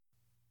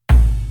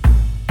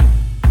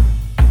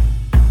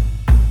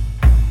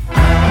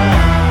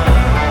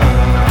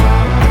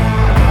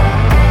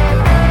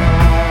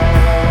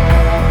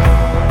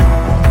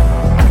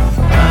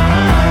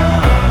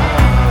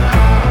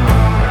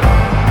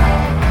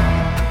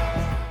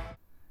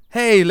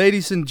Hey,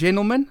 ladies and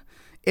gentlemen,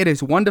 it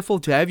is wonderful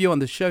to have you on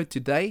the show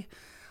today.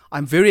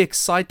 I'm very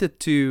excited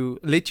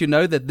to let you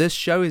know that this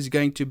show is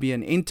going to be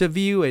an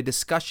interview, a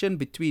discussion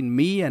between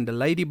me and a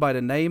lady by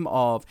the name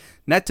of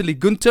Natalie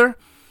Gunter.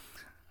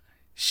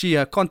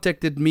 She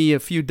contacted me a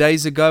few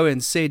days ago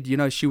and said,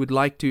 she would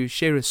like to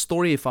share a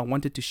story if I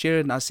wanted to share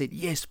it. And I said,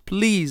 yes,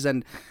 please.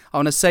 And I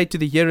want to say to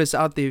the hearers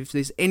out there, if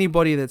there's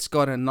anybody that's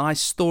got a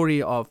nice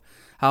story of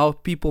how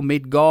people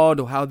met God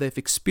or how they've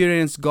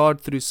experienced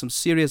God through some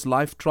serious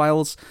life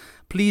trials,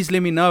 please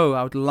let me know.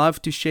 I would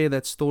love to share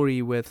that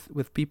story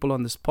with people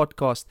on this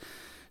podcast.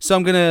 So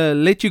I'm going to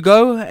let you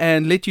go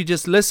and let you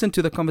just listen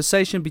to the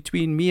conversation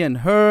between me and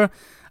her.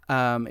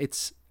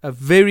 It's a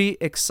very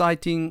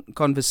exciting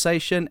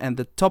conversation, and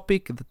the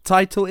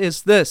title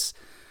is this: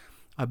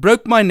 I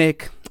broke my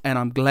neck and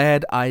I'm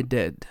glad I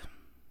did.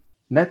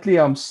 Natalie,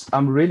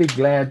 I'm really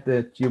glad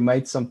that you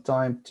made some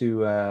time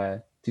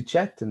to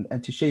chat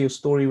and to share your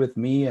story with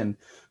me and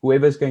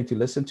whoever's going to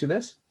listen to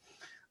this.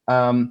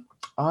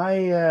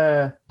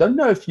 I don't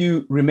know if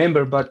you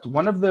remember, but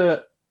one of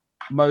the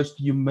most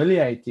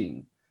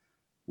humiliating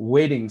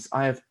weddings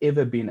I have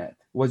ever been at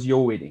was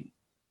your wedding.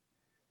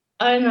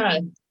 I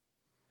know.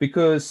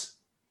 Because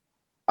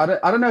I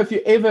don't know if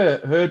you ever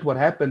heard what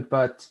happened,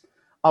 but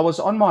I was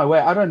on my way.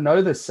 I don't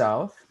know the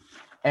South,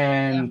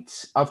 and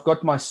I've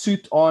got my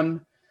suit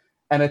on,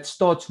 and it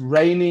starts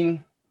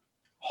raining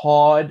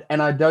hard,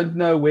 and I don't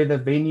know where the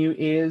venue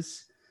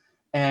is,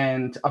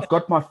 and I've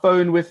got my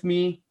phone with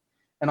me,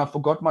 and I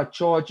forgot my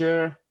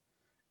charger,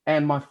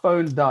 and my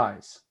phone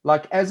dies.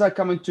 Like as I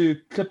come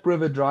into Klip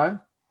River Drive,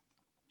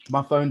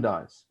 my phone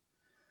dies.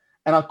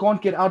 And I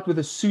can't get out with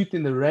a suit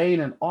in the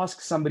rain and ask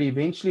somebody.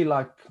 Eventually,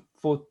 like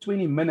for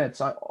 20 minutes,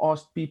 I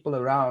asked people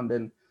around.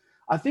 And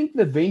I think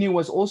the venue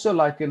was also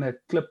like in a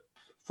Klip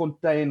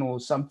Fontaine or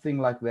something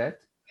like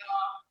that.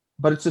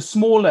 But it's a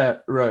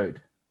smaller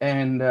road.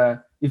 And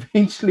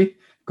eventually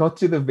got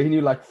to the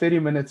venue like 30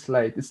 minutes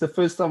late. It's the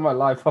first time in my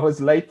life I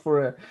was late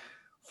for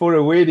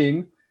a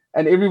wedding,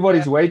 and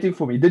everybody's waiting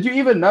for me. Did you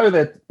even know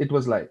that it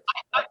was late?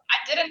 I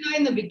didn't know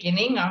in the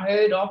beginning. I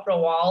heard after a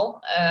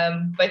while.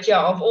 But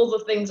yeah, of all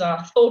the things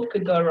I thought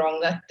could go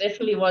wrong, that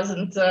definitely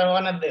wasn't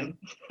one of them.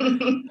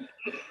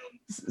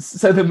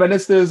 So the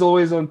minister is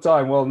always on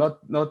time. Well,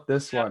 not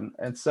this one.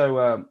 And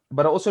so,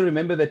 but I also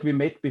remember that we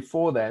met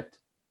before that.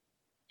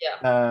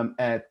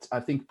 At I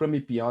think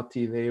Primi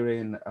Piatti there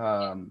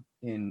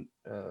in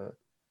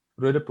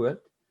Roodepoort.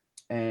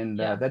 And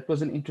that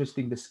was an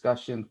interesting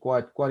discussion,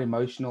 quite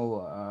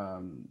emotional.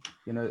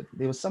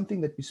 There was something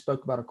that we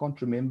spoke about. I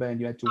can't remember, and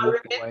you had to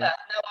walk away. No,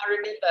 I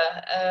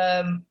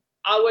remember.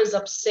 I was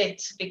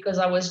upset because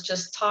I was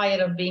just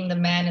tired of being the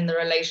man in the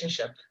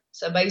relationship.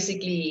 So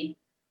basically,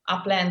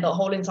 I planned the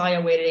whole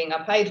entire wedding.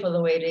 I paid for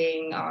the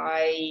wedding.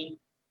 I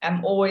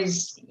am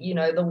always,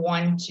 the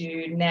one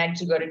to nag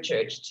to go to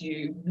church,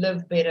 to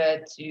live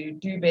better, to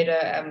do better.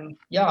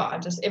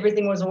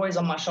 Everything was always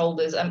on my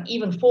shoulders.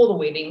 Even for the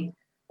wedding,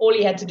 all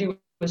he had to do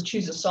was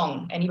choose a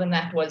song, and even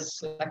that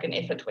was like an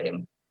effort for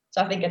him.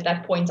 So I think at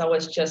that point I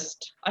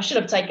should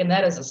have taken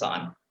that as a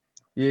sign.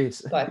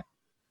 Yes. But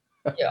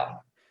yeah.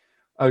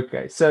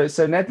 Okay. So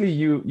Natalie,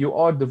 you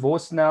are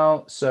divorced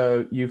now.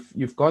 So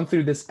you've gone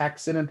through this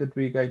accident that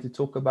we're going to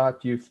talk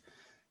about. You've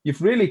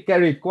really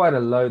carried quite a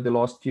load the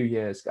last few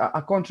years.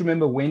 I can't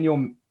remember when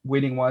your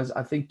wedding was.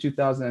 I think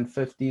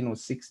 2015 or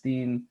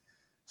 16,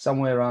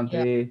 somewhere around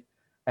there.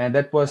 And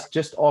that was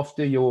just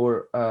after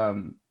your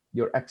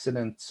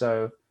accident.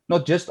 So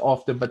not just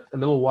after, but a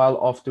little while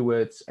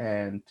afterwards.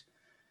 And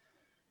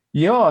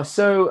yeah,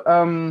 so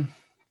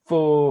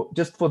for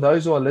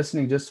those who are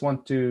listening, just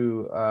want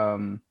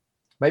to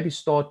maybe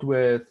start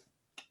with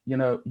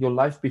your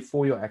life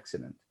before your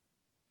accident.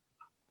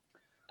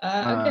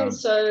 Okay,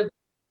 so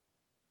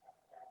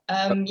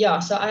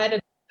so I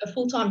had a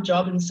full-time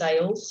job in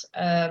sales,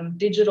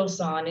 digital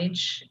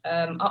signage.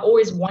 I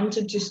always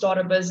wanted to start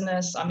a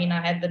business. I mean,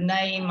 I had the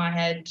name,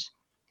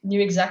 knew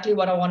exactly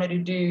what I wanted to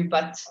do,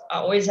 but I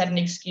always had an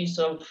excuse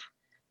of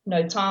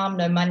no time,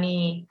 no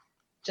money.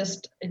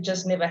 It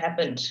just never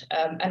happened.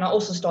 And I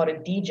also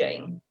started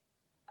DJing.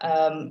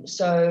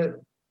 So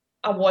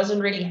I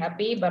wasn't really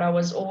happy, but I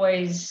was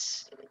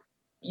always,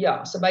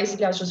 so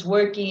basically I was just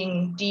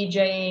working,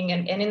 DJing,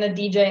 and in the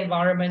DJ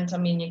environment, I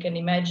mean, you can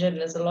imagine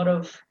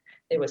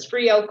there was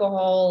free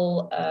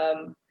alcohol.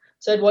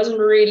 So it wasn't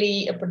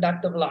really a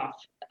productive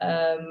life.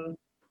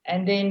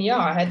 And then,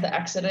 I had the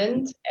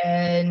accident,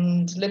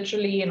 and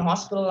literally in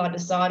hospital, I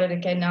decided,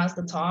 okay, now's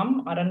the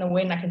time. I don't know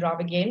when I can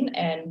drive again.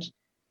 And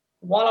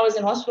while I was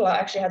in hospital, I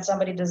actually had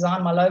somebody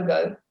design my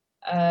logo.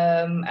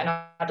 And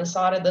I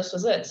decided this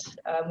was it.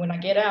 When I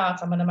get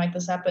out, I'm going to make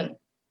this happen.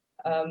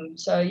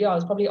 So it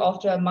was probably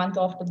after a month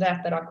after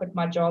that I quit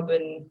my job,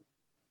 and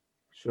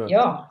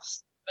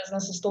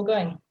business is still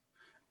going.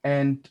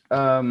 And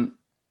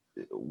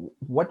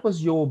what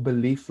was your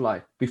belief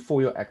like before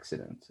your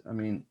accident? I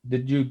mean,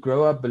 did you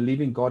grow up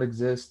believing God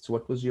exists?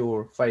 What was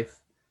your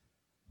faith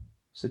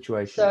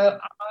situation? So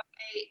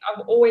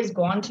I've always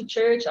gone to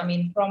church. I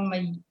mean, from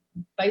a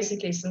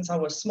basically since I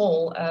was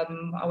small.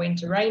 I went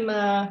to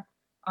Raymer.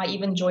 I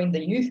even joined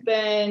the youth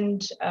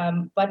band.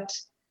 But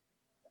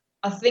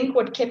I think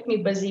what kept me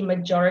busy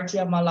majority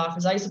of my life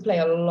is I used to play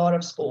a lot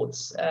of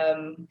sports.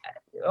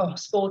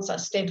 Sports are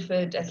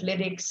Stedford,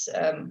 athletics.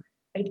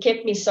 It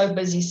kept me so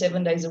busy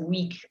 7 days a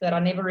week that I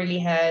never really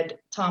had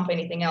time for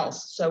anything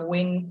else. So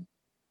when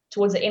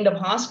towards the end of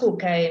high school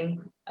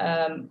came,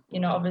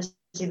 obviously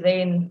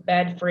then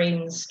bad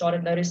friends,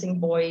 started noticing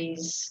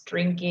boys,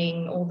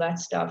 drinking, all that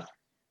stuff.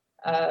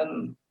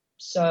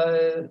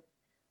 So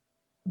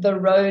the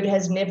road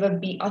has never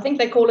been, I think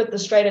they call it the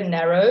straight and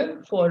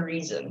narrow for a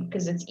reason,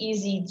 because it's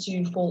easy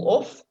to fall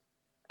off.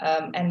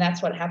 And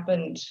that's what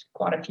happened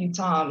quite a few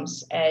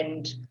times.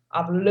 And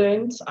I've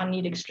learned I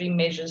need extreme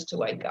measures to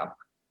wake up.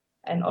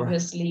 And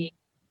obviously,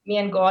 me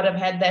and God have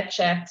had that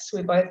chat.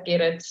 We both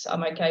get it.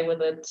 I'm okay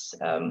with it.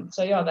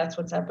 So yeah, that's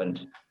what's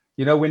happened.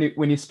 You know,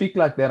 when you speak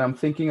like that, I'm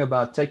thinking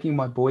about taking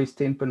my boys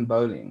 10-pin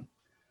bowling.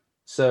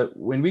 So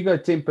when we go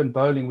 10-pin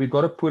bowling, we've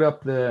got to put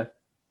up the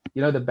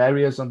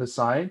barriers on the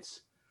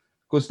sides,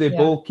 because their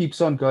ball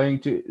keeps on going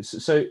to.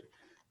 So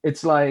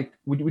it's like,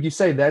 would you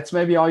say that's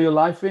maybe how your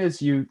life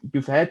is?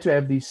 You've had to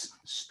have these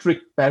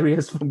strict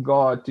barriers from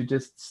God to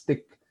just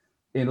stick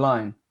in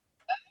line.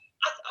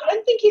 I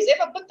don't think he's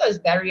ever put those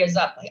barriers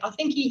up. I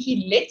think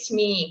he lets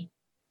me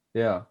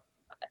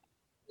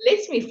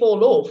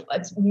fall off.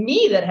 It's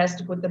me that has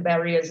to put the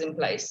barriers in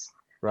place.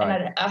 Right.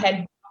 And I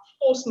had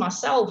forced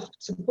myself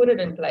to put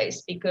it in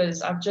place,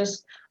 because I've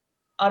just,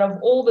 out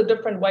of all the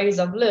different ways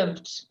I've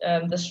lived,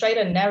 the straight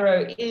and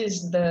narrow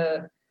is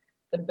the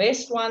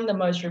best one, the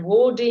most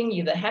rewarding.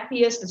 You're the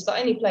happiest. It's the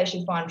only place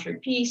you find true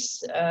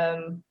peace.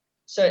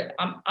 So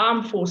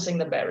I'm forcing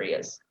the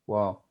barriers.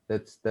 Wow,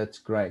 that's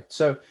great.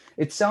 So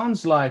it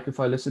sounds like, if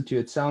I listen to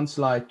you, it sounds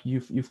like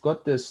you've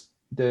got this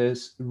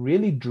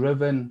really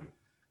driven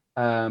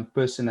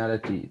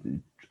personality.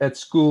 At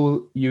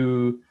school,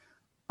 you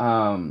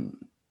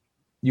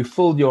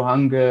filled your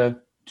hunger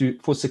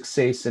for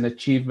success and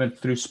achievement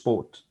through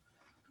sport.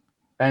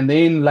 And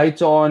then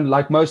later on,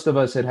 like most of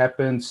us, it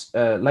happens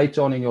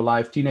later on in your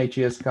life, teenage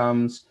years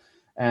comes,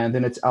 and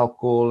then it's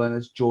alcohol and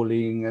it's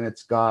jolling and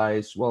it's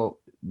guys, well,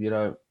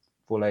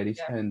 for ladies.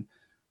 Yeah.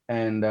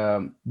 And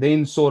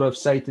then sort of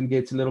Satan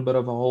gets a little bit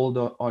of a hold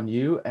on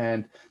you.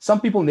 And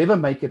some people never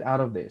make it out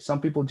of there.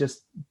 Some people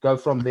just go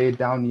from there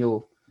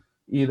downhill,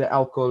 either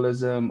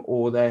alcoholism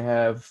or they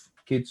have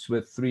kids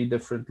with 3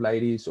 different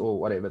ladies or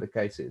whatever the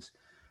case is.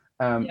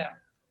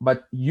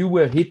 But you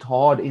were hit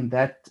hard in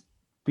that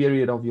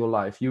period of your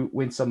life. You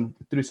went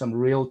through some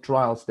real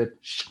trials that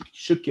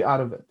shook you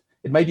out of it.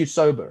 It made you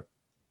sober.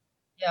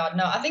 Yeah,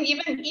 no, I think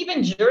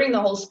even during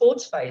the whole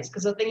sports phase,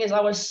 because the thing is, I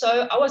was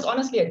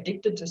honestly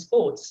addicted to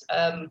sports.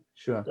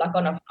 Sure. Like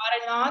on a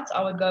Friday night,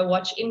 I would go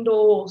watch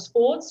indoor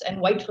sports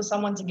and wait for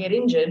someone to get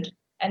injured,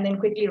 and then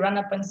quickly run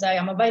up and say,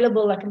 I'm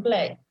available, I can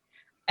play.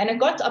 And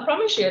I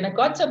promise you, it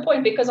got to a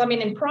point, because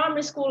in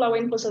primary school, I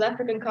went for South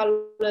African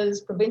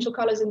colors, provincial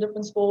colors in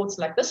different sports.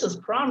 Like, this is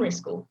primary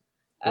school.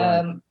 Right.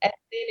 And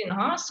then in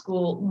high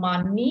school,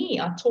 my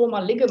knee, I tore my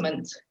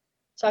ligament.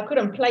 So I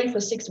couldn't play for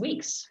 6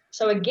 weeks.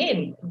 So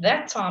again,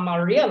 that time I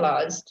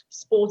realized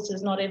sports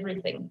is not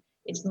everything.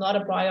 It's not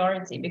a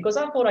priority, because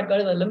I thought I'd go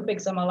to the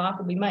Olympics and my life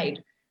would be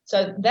made.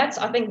 So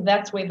I think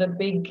that's where the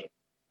big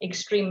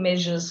extreme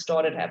measures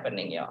started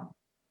happening. Yeah.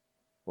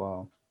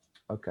 Wow.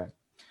 Okay.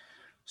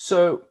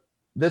 So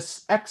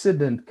this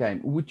accident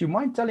came. Would you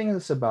mind telling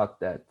us about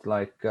that?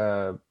 Like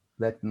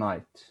that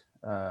night?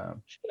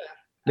 Sure.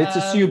 Let's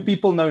assume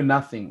people know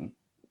nothing,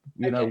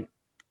 know.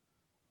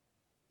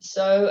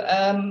 So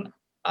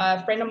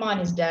a friend of mine,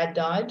 his dad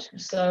died.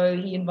 So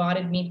he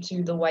invited me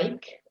to the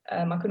wake.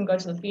 I couldn't go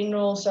to the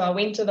funeral. So I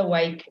went to the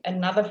wake.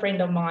 Another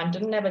friend of mine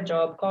didn't have a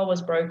job. Car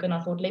was broken.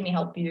 I thought, let me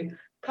help you.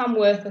 Come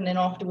with, and then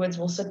afterwards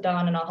we'll sit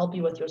down and I'll help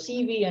you with your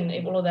CV and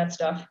all of that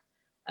stuff.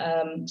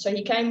 So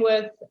he came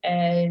with,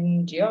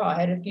 and I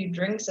had a few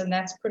drinks, and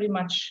that's pretty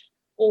much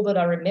all that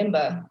I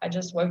remember. I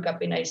just woke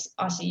up in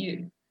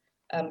ICU.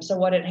 So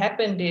what had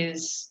happened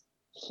is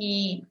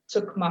he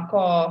took my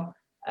car,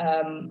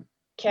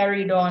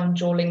 carried on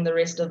jawling the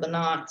rest of the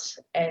night,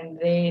 and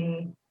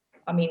then,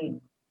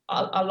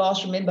 I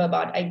last remember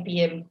about 8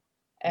 p.m.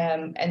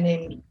 And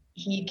then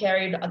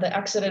the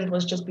accident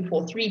was just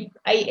before 3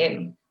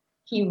 a.m.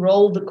 He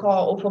rolled the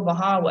car off of a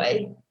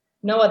highway,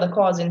 no other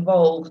cars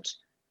involved.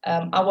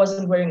 I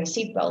wasn't wearing a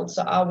seatbelt,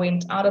 so I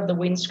went out of the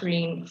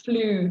windscreen,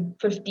 flew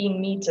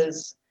 15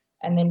 meters,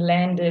 and then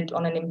landed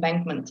on an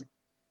embankment.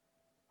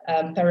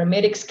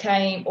 Paramedics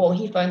came, or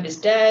he phoned his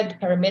dad.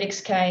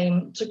 Paramedics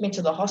came, took me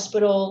to the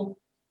hospital.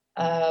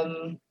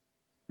 So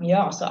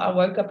I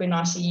woke up in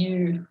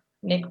ICU,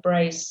 neck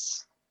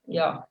brace.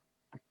 Yeah,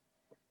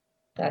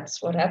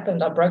 that's what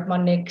happened. I broke my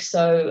neck.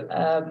 So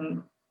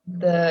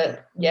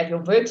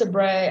your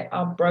vertebrae,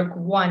 I broke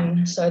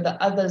one, so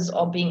the others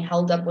are being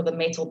held up with a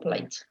metal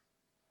plate.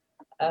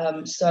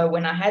 So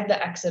when I had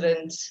the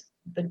accident,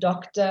 the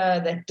doctor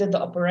that did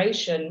the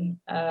operation,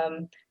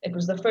 it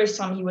was the first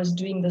time he was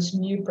doing this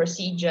new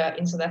procedure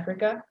in South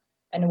Africa,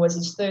 and it was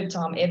his 3rd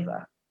time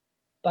ever.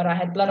 but I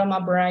had blood on my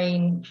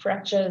brain,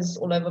 fractures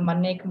all over my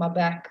neck, my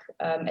back,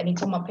 and he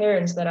told my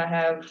parents that I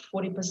have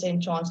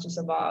 40% chance to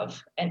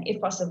survive, and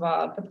if I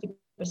survive,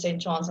 50%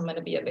 chance I'm going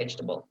to be a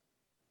vegetable.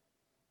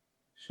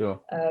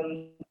 Sure.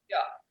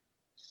 Yeah.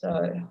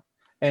 So.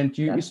 And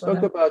you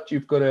spoke about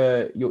you've got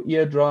your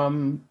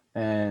eardrum,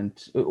 and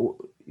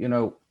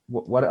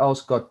what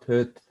else got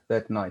hurt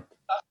that night?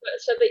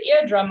 So the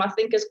eardrum, I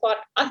think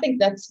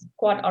that's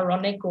quite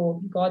ironic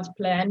or God's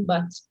plan,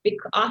 but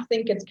I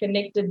think it's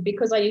connected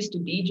because I used to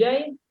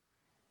DJ.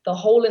 The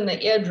hole in the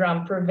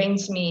eardrum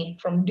prevents me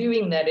from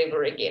doing that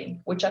ever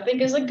again, which I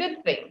think is a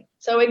good thing.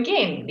 So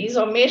again, these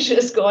are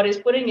measures God is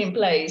putting in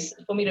place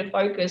for me to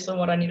focus on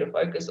what I need to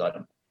focus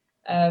on.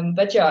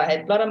 But yeah, I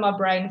had blood on my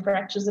brain,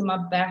 fractures in my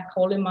back,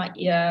 hole in my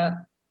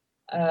ear.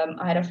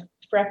 I had a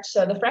fracture.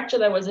 So the fracture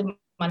that was in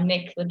my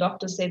neck, the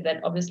doctor said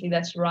that obviously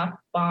that's right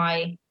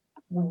by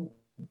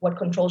what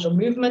controls your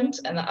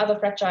movement, and the other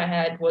fracture I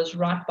had was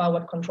right by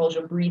what controls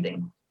your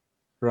breathing.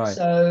 Right.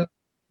 So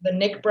the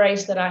neck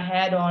brace that I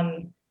had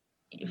on,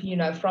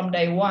 from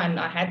day one,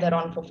 I had that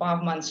on for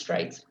 5 months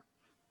straight.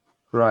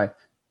 Right.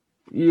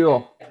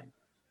 Yeah.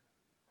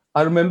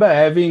 I remember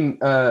having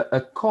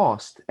a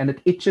cast and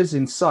it itches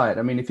inside.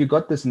 I mean, if you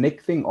got this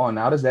neck thing on,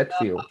 how does that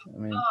feel? I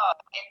mean,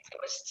 it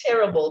was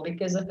terrible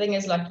because the thing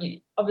is, like,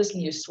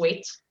 you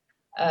sweat.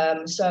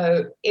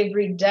 So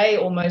every day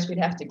almost we'd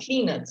have to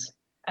clean it,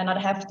 and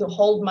I'd have to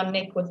hold my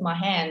neck with my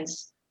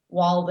hands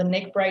while the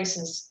neck brace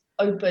is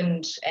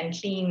opened and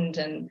cleaned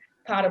and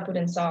powder put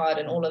inside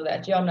and all of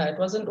that. Yeah, no, it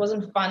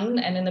wasn't fun.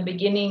 And in the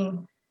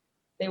beginning,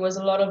 there was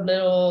a lot of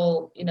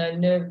little,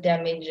 nerve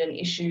damage and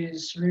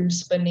issues, room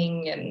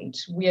spinning and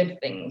weird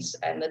things.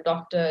 And the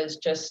doctor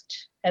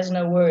has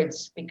no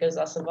words because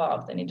I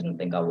survived and he didn't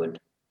think I would.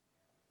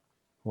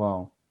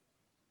 Wow.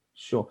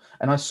 Sure.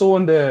 And I saw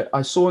in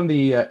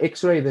the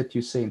X-ray that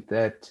you sent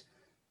that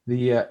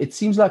it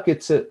seems like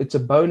it's a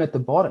bone at the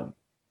bottom,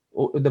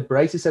 or the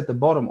brace is at the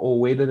bottom, or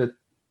where did it?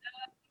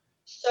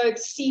 So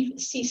it's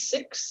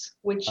C6,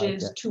 which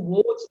is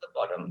towards the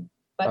bottom,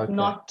 but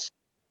not.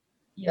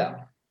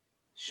 Yeah.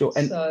 Sure.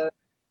 And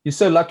you're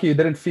so lucky you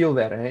didn't feel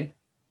that, eh?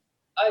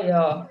 Oh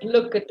yeah.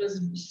 Look, it was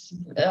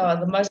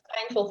the most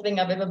painful thing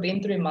I've ever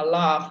been through in my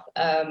life.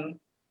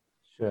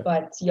 Sure.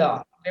 But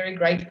yeah, very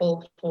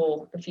grateful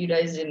for the few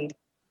days in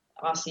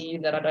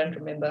ICU that I don't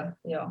remember.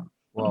 Yeah.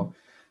 Wow.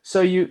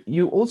 So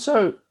you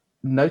also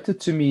noted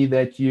to me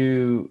that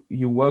you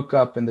woke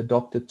up and the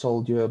doctor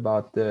told you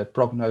about the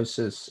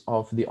prognosis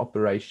of the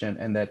operation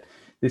and that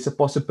there's a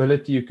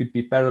possibility you could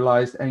be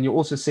paralyzed, and you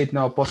also said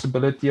now a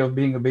possibility of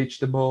being a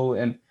vegetable.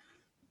 And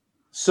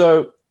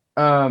so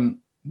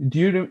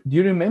do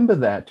you remember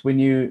that when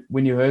you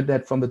heard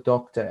that from the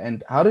doctor,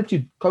 and how did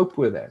you cope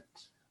with that?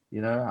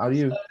 How do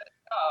you?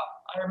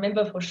 I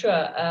remember for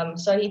sure.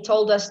 So he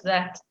told us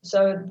that.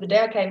 So the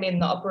day I came in,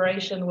 the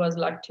operation was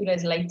like 2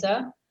 days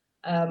later.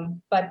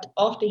 But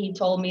after he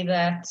told me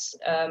that,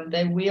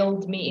 they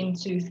wheeled me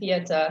into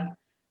theater,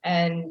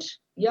 and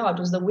yeah, it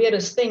was the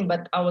weirdest thing.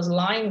 But I was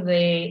lying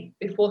there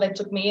before they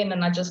took me in,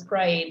 and I just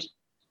prayed.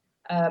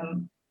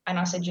 And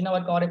I said, you know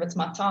what, God, if it's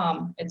my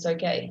time, it's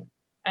okay.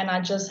 And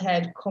I just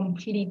had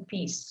complete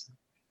peace.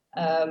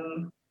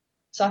 So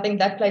I think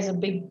that plays a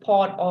big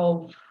part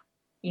of,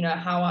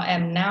 how I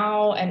am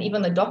now. And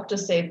even the doctor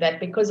said that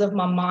because of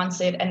my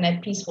mindset and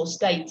that peaceful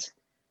state,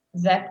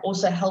 that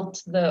also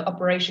helped the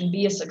operation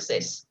be a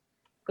success.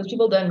 Because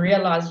people don't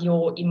realize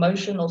your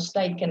emotional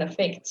state can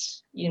affect,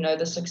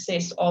 the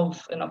success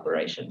of an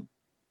operation.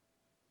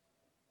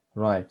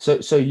 Right.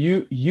 So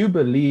you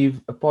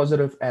believe a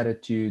positive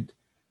attitude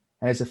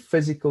has a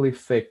physical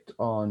effect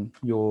on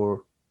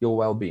your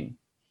well-being?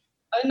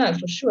 Oh no,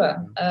 for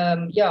sure.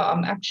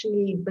 I'm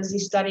actually busy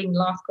studying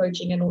life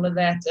coaching and all of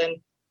that. And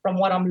from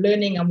what I'm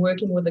learning, I'm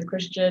working with a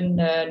Christian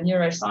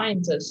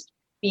neuroscientist.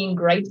 Being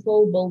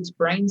grateful builds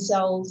brain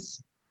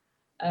cells.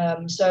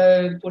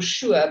 So for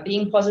sure,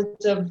 being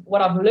positive,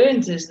 what I've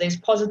learned is there's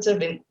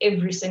positive in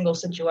every single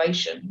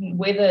situation.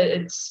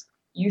 Whether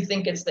you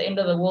think it's the end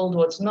of the world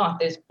or it's not,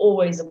 there's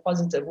always a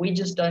positive. We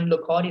just don't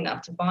look hard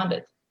enough to find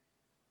it.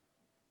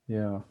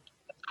 Yeah.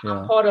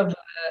 I'm part of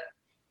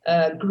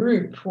a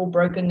group for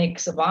broken neck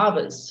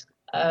survivors.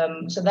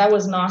 So that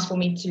was nice for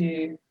me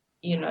to,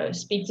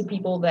 speak to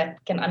people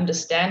that can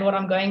understand what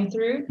I'm going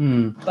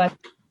through. But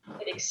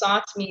it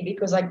excites me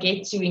because I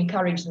get to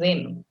encourage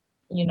them,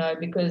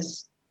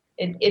 because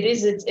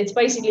it's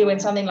basically when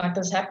something like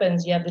this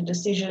happens, you have the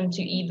decision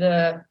to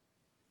either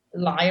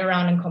lie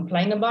around and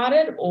complain about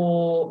it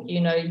or,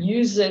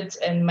 use it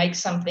and make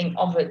something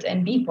of it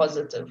and be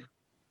positive.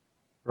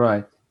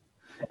 Right.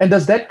 And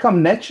does that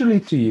come naturally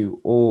to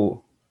you,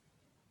 or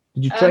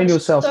did you train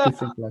yourself to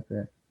think like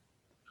that?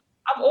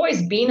 I've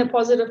always been a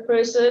positive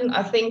person.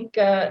 I think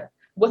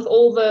with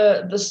all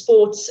the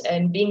sports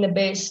and being the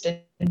best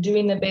and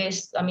doing the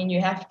best, I mean, you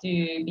have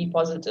to be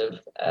positive.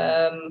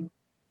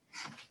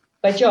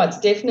 But yeah, it's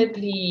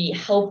definitely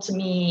helped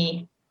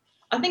me.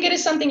 I think it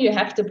is something you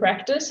have to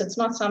practice. It's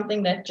not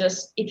something that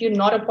just, if you're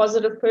not a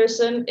positive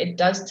person, it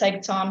does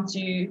take time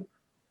to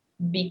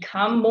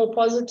become more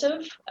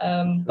positive.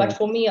 But Right.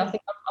 for me, I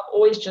think I've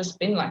always just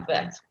been like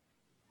that.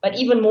 But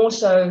even more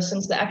so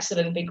since the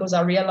accident, because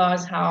I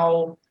realized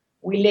how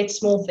we let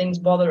small things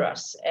bother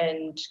us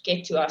and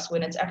get to us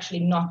when it's actually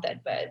not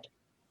that bad.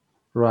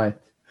 Right.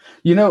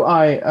 You know,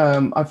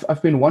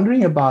 I've been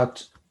wondering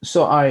about,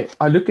 so I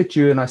look at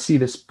you and I see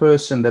this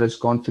person that has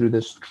gone through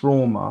this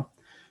trauma,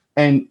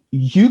 and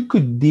you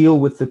could deal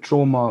with the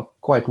trauma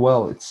quite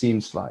well, it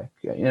seems like.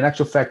 In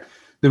actual fact,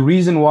 the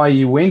reason why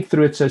you went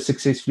through it so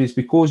successfully is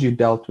because you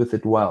dealt with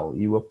it well.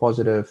 You were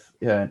positive,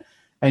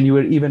 and you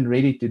were even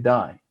ready to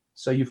die.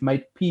 So you've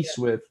made peace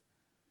Yeah. with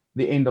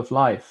the end of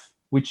life,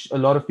 which a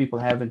lot of people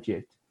haven't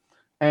yet.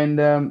 And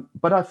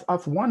but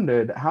I've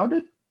wondered, how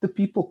did the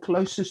people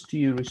closest to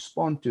you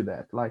respond to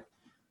that? Like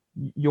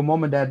your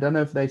mom and dad, don't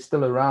know if they're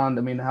still around.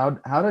 I mean,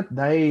 how did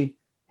they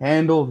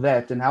handle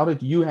that, and how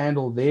did you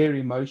handle their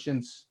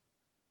emotions?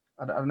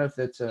 I don't know if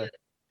that's a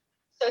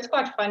So it's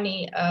quite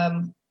funny.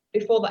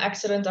 Before the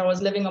accident, I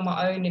was living on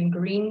my own in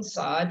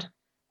Greenside.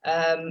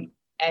 And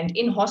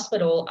in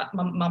hospital,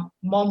 my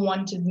mom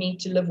wanted me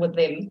to live with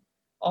them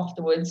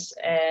afterwards.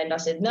 And I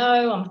said,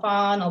 no, I'm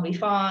fine. I'll be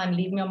fine.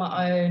 Leave me on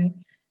my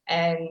own.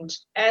 And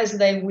as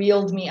they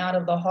wheeled me out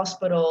of the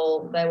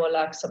hospital, they were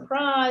like,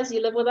 surprise,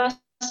 you live with us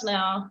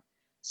now.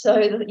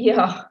 So,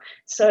 yeah,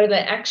 so they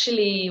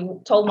actually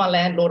told my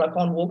landlord I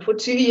can't walk for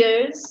 2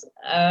 years.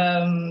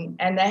 And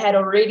they had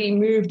already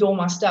moved all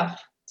my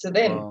stuff to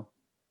them. wow.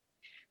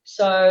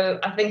 So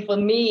I think for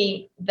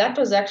me, that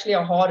was actually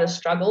a harder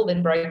struggle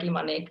than breaking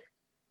my neck,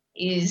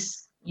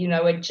 is,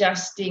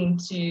 adjusting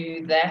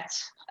to that.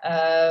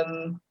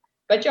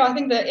 But yeah, I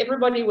think that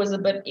everybody was a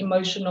bit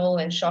emotional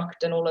and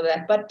shocked and all of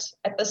that. But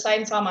at the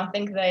same time, I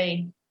think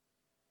they,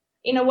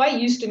 in a way,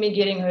 used to me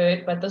getting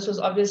hurt. But this was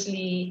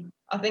obviously,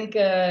 I think,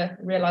 a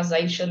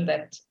realization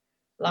that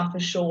life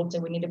is short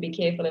and we need to be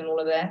careful and all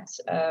of that.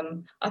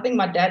 I think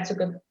my dad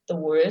took it the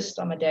worst.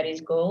 I'm a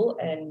daddy's girl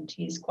and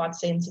he's quite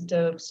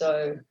sensitive.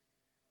 So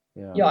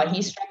Yeah. yeah,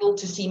 he struggled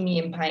to see me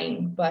in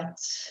pain, but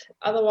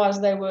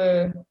otherwise they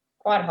were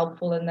quite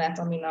helpful in that.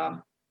 I mean,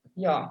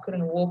 I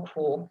couldn't walk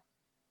for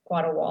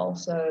quite a while,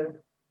 so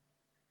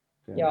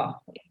Okay. yeah,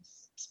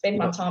 spent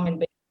my Yeah. time in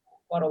bed for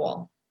quite a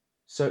while.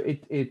 So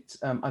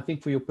I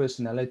think for your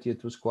personality,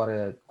 it was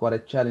quite a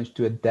challenge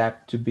to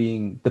adapt to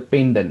being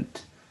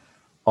dependent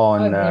Oh,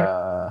 on very,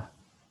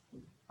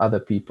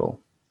 other people.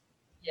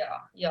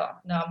 yeah.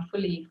 No, I'm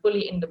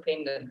fully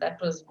independent. That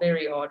was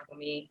very hard for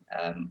me.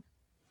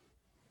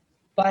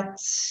 But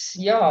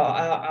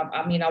yeah,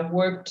 I mean,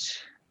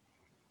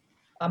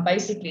 I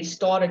basically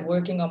started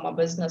working on my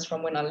business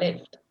from when I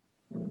left.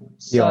 Yeah.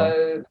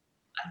 So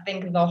I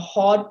think the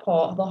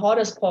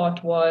hardest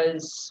part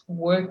was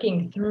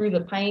working through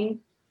the pain.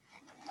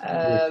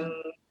 Yes. Um,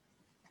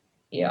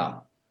 yeah,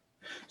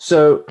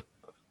 So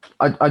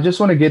I just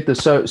want to get this.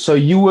 So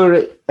you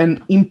were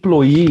an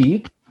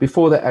employee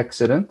before the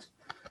accident,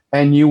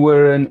 and you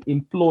were an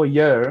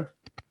employer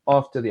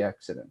after the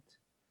accident.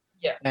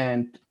 yeah.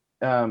 And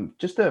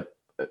just a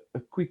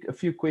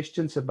few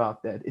questions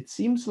about that. It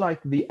seems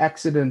like the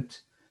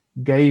accident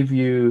gave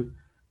you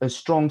a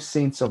strong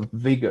sense of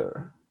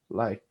vigor.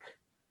 Like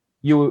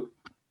you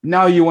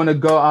now you want to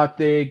go out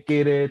there,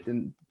 get it,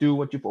 and do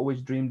what you've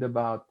always dreamed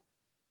about.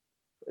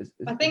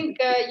 I think,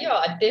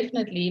 yeah,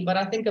 definitely. But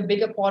I think a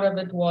bigger part of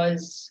it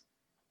was,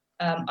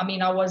 I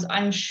mean, I was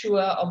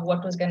unsure of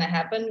what was going to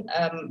happen.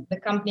 The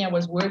company I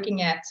was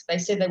working at, they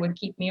said they would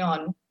keep me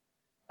on.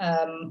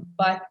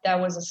 But that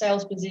was a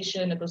sales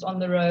position. It was on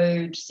the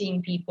road,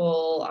 seeing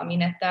people. I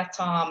mean, at that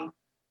time,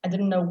 I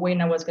didn't know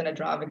when I was going to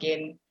drive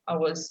again. I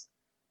was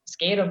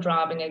scared of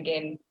driving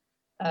again.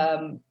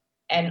 Um,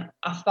 and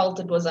I felt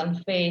it was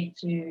unfair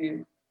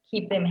to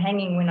keep them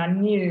hanging when I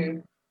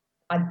knew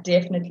I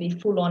definitely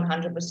full on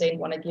 100%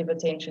 want to give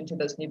attention to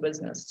this new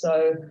business.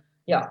 So,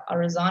 yeah, I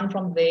resigned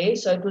from there.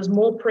 So it was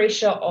more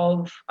pressure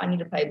of I need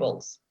to pay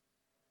bills.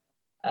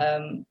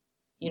 Um,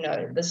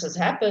 this has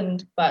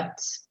happened, but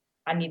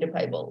I need to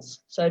pay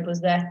bills. So it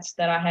was that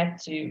I had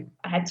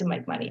to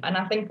make money. And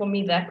I think for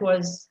me that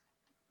was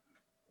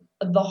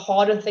the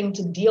harder thing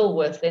to deal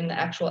with than the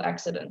actual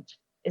accident,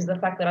 is the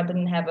fact that I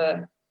didn't have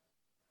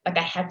I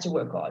had to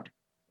work hard.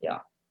 Yeah.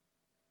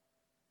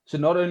 So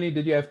not only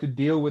did you have to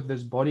deal with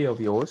this body of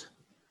yours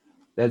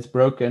that's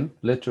broken,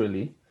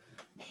 literally,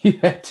 you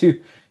had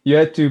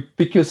to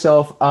pick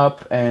yourself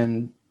up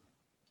and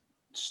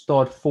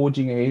start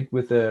forging ahead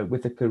with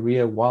a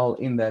career while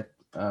in that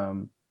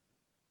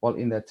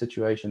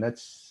situation.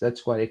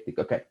 That's quite hectic.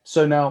 Okay,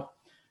 so now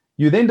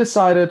you then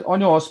decided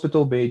on your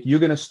hospital bed you're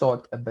going to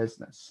start a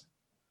business.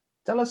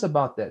 Tell us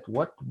about that.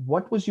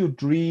 What was your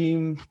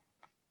dream,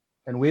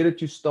 and where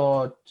did you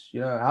start?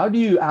 How do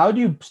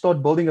you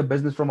start building a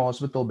business from a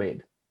hospital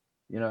bed?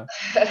 You know.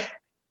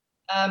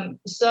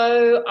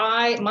 So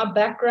my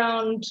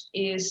background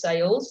is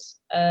sales,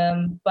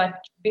 but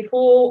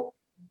before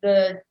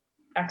the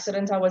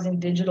accident, I was in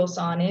digital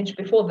signage.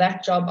 Before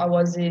that job, I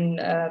was in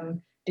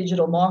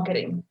digital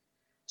marketing.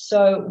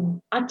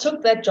 So I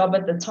took that job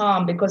at the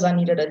time because I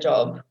needed a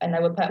job, and they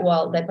were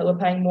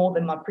paying more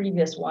than my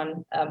previous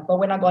one. But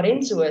when I got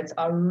into it,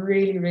 I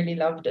really, really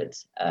loved it.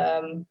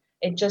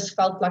 It just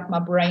felt like my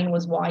brain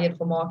was wired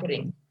for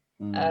marketing.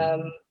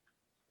 Um,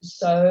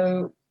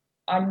 so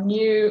I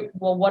knew,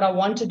 well, what I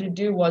wanted to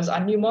do was I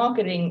knew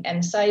marketing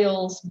and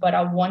sales, but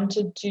I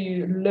wanted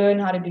to learn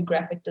how to do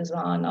graphic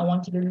design. I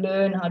wanted to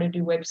learn how to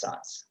do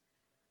websites.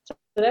 So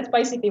that's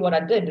basically what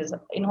I did. Is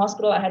in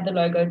hospital, I had the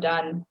logo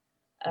done.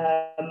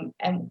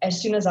 And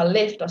as soon as I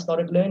left, I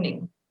started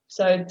learning.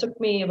 So it took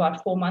me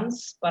about 4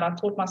 months, but I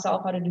taught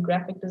myself how to do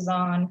graphic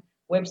design,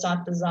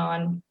 website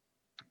design.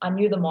 I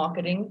knew the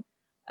marketing.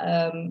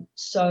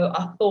 So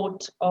I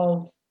thought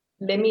of,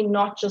 let me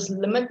not just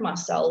limit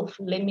myself,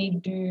 let me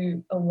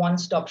do a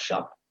one-stop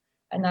shop.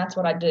 And that's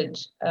what I did.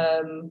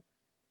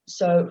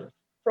 So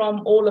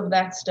from all of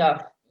that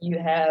stuff, you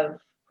have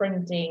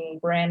printing,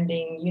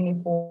 branding,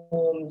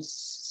 uniforms,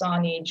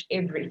 signage,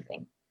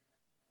 everything.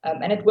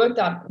 And it worked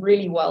out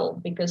really well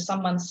because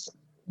some months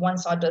one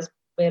side does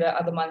better,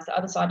 other months the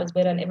other side does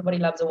better, and everybody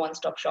loves a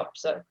one-stop shop.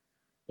 So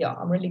yeah,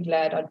 I'm really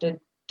glad I did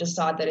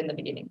decide that in the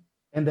beginning.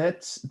 And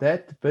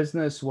that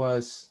business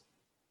was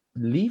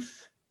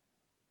Leaf?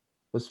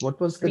 What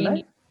was the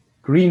name?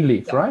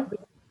 Greenleaf, yeah, right?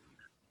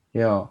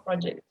 Yeah.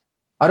 Project.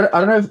 I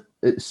don't know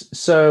if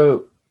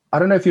so I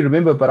don't know if you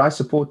remember, but I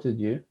supported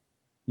you.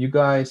 You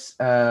guys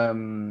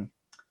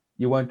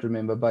you won't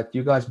remember, but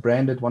you guys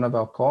branded one of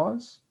our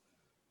cars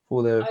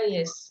for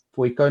Yes.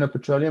 for Econa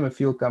Petroleum, a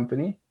fuel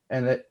company.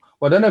 And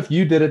well, I don't know if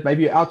you did it,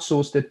 maybe you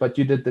outsourced it, but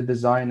you did the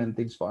design and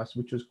things for us,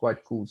 which was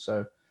quite cool.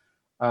 So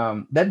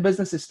that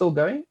business is still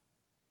going?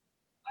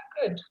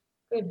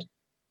 Good.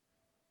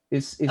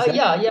 Is Oh that?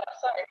 yeah.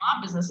 Sorry,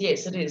 my business.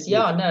 Yes, it is.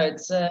 Yeah, Yes. no,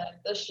 it's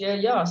this year.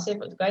 Yeah,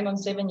 going on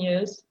 7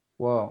 years.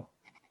 Wow.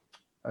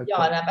 Okay.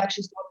 Yeah, and I've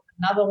actually started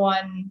another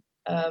one.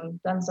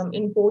 Done some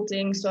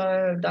importing,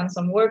 so done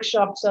some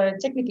workshops. So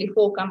technically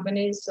 4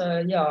 companies.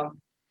 So yeah.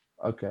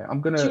 Okay, I'm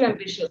gonna. Too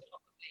ambitious.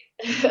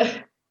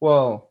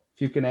 Well,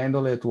 if you can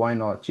handle it, why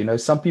not? You know,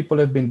 some people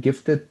have been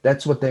gifted.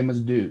 That's what they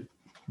must do.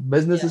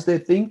 Business is their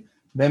thing.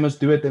 They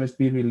must do it. They must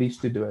be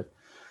released to do it.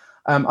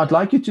 I'd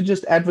like you to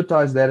just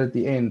advertise that at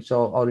the end,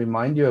 so I'll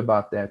remind you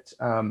about that.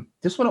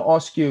 Just want to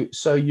ask you.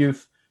 So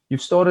you've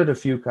started a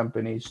few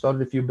companies,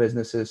 started a few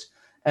businesses,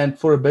 and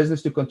for a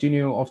business to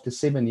continue after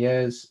 7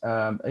 years,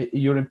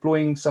 you're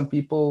employing some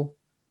people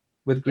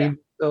with Green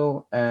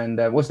Still. And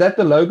was that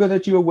the logo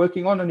that you were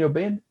working on your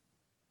bed?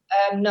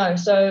 No,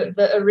 so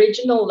the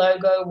original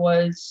logo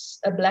was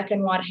a black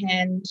and white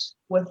hand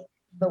with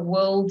the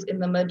world in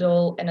the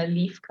middle and a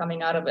leaf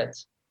coming out of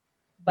it.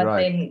 But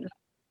then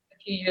a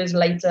few years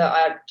later,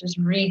 I just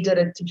redid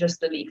it to just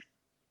the leaf.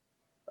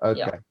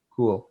 Okay,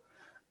 cool.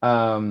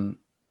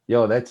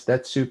 Yeah,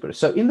 that's super.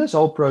 So in this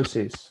whole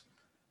process,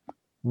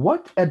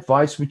 what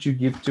advice would you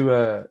give to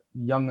a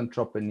young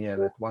entrepreneur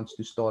that wants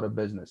to start a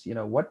business? You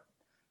know,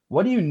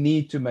 what do you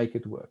need to make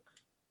it work,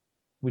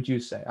 would you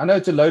say? I know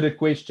it's a loaded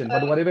question,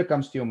 but whatever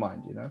comes to your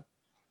mind, you know.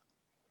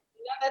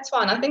 No, that's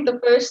fine. I think the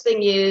biggest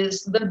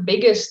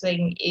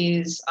thing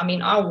is, I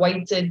mean, I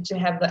waited to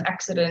have the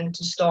accident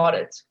to start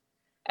it.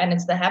 And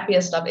it's the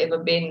happiest I've ever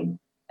been.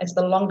 It's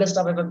the longest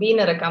I've ever been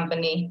at a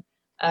company.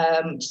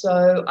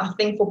 So I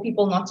think for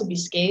people not to be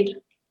scared,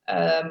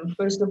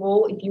 first of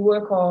all, if you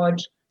work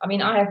hard, I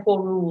mean, I have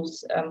 4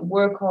 rules: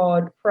 work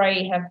hard,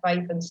 pray, have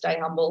faith, and stay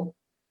humble.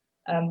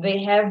 There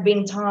have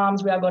been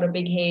times where I got a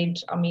big head.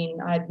 I mean,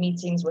 I had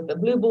meetings with the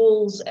Blue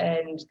Bulls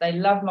and they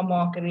loved my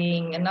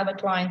marketing, another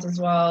client as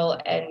well.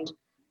 And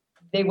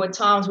there were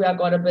times where I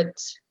got a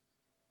bit,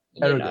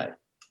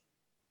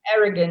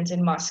 arrogant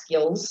in my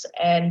skills,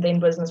 and then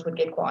business would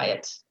get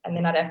quiet. And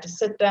then I'd have to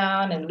sit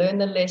down and learn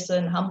the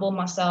lesson, humble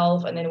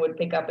myself, and then it would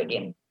pick up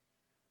again.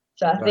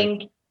 So I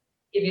think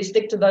if you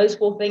stick to those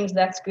 4 things,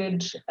 that's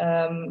good.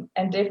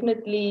 And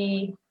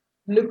definitely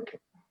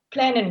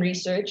plan and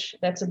research.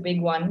 That's a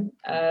big one.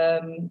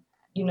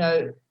 You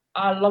know,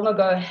 I long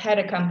ago had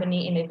a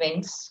company in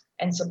events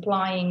and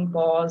supplying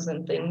bars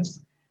and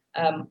things.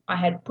 I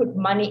had put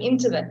money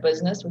into that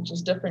business, which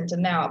is different to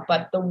now,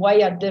 but the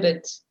way I did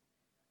it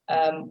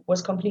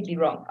was completely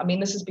wrong. I mean,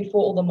 this is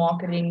before all the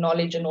marketing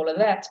knowledge and all of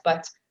that,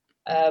 but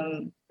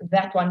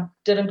that one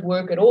didn't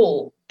work at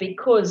all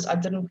because I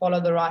didn't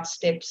follow the right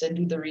steps and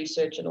do the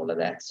research and all of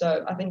that.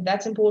 So I think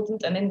that's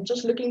important. And then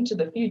just looking to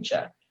the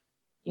future,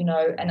 you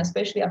know, and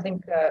especially I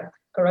think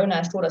Corona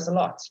has taught us a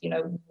lot. You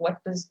know, what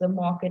does the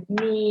market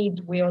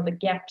need? Where are the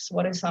gaps?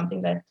 What is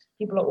something that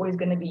people are always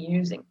going to be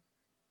using?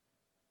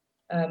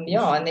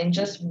 And then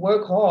just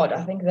work hard.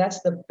 I think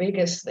that's the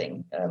biggest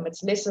thing.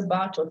 It's less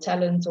about your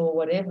talent or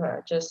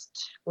whatever.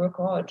 Just work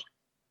hard.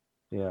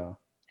 Yeah.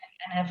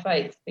 And have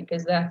faith,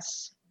 because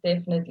that's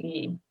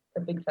definitely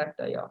a big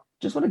factor. Yeah.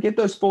 Just want to get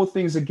those 4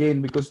 things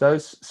again because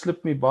those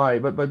slipped me by.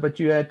 But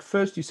you had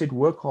first, you said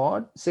work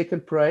hard.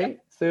 Second, pray.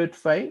 Third,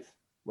 faith.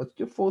 What's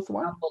your 4th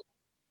one?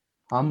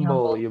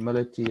 Humble,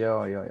 humility.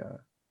 Yeah.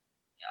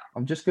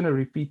 I'm just going to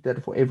repeat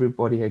that for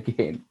everybody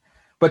again.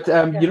 But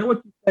you know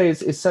what you say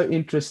is so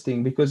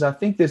interesting, because I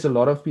think there's a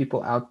lot of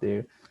people out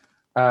there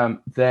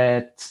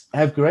that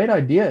have great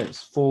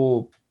ideas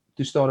to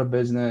start a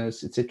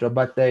business, etc.,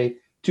 but they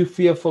too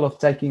fearful of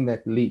taking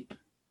that leap.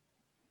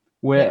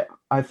 Where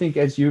I think,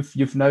 as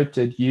you've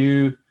noted,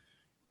 you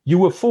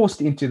were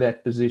forced into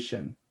that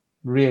position,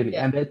 really,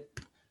 and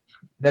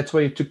that's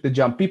why you took the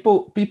jump.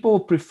 People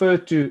prefer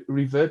to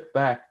revert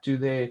back to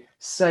their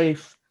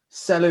safe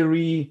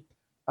salary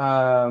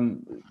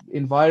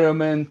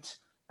environment,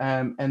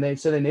 and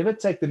so they never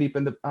take the leap.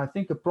 And I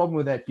think a problem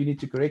with that, you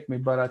need to correct me,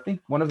 but I think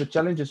one of the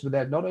challenges with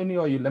that, not only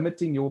are you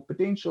limiting your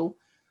potential,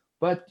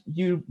 but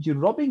you're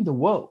robbing the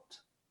world,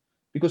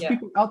 because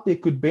people out there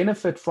could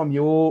benefit from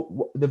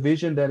the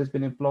vision that has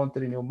been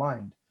implanted in your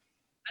mind.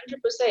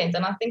 100%.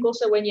 And I think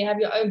also when you have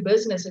your own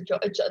business,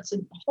 it's a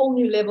whole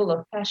new level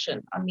of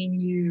passion. I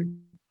mean, you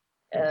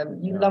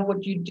love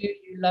what you do.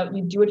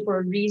 You do it for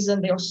a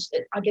reason.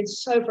 I get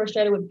so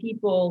frustrated with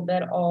people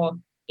that are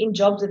in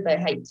jobs that they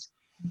hate,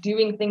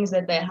 doing things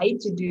that they hate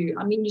to do.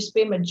 I mean, you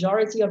spend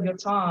majority of your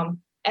time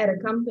at a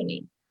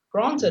company.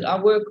 Granted, I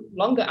work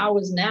longer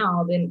hours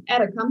now than at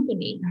a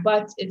company,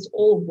 but it's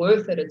all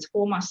worth it. It's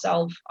for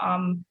myself.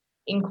 I'm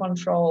in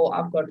control.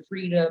 I've got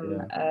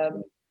freedom.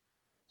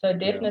 So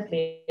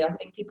definitely, I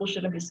think people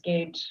shouldn't be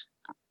scared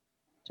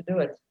to do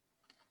it.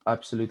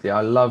 Absolutely.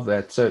 I love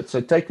that. So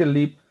take a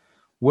leap,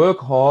 work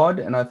hard.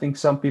 And I think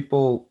some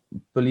people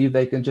believe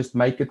they can just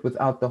make it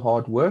without the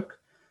hard work.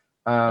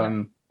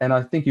 And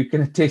I think you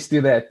can attest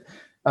to that.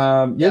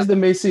 Here's the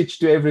message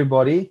to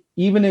everybody.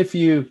 Even if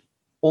you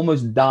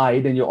almost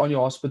died and you're on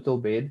your hospital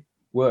bed,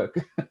 work,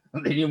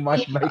 then you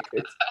might make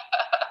it.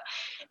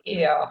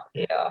 Yeah.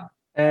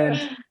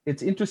 And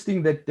it's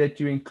interesting that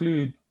you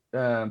include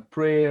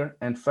prayer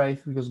and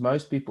faith, because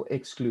most people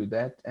exclude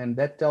that. And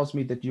that tells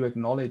me that you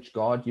acknowledge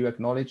God, you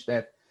acknowledge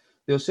that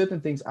there are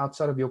certain things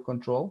outside of your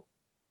control,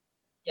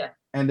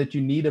 and that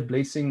you need a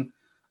blessing.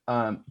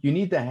 You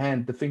need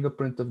the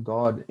fingerprint of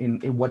God in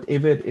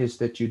whatever it is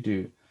that you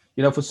do.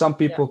 You know, for some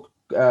people,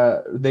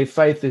 their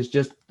faith is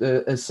just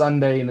a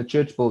Sunday in a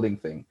church building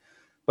thing.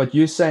 But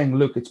you're saying,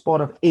 look, it's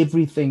part of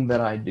everything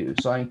that I do.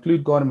 So I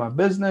include God in my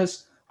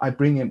business. I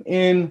bring him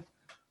in.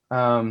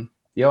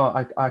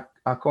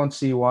 I can't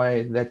see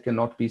why that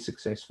cannot be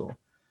successful.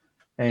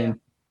 And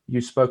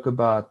you spoke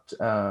about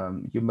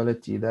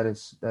humility. That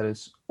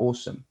is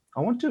awesome.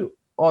 I want to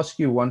ask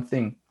you one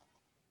thing.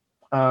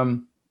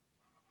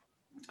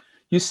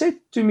 You said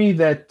to me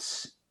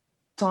that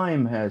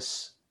time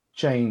has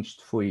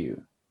changed for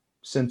you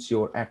since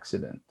your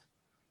accident.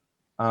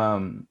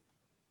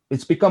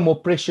 It's become more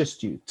precious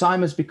to you.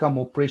 Time has become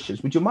more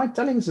precious. Would you mind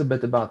telling us a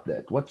bit about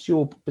that? What's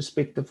your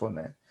perspective on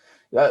that?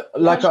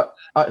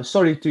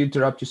 Sorry to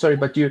interrupt you. Sorry,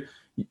 but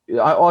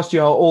I asked you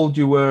how old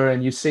you were,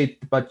 and you said,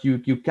 but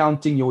you're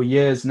counting your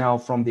years now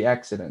from the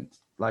accident.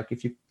 Like,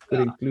 if you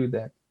could include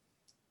that.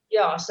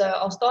 Yeah, so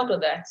I'll start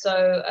with that.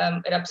 So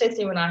it upsets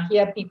me when I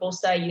hear people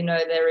say,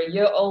 they're a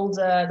year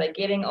older, they're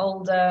getting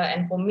older.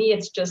 And for me,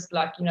 it's just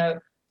like, I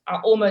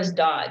almost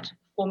died.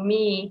 For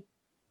me,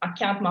 I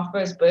count my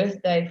first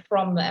birthday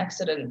from the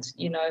accident,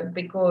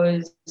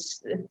 because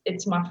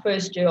it's my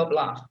first year of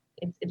life.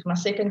 It's my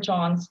second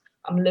chance.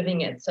 I'm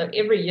living it. So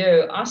every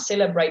year I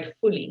celebrate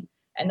fully.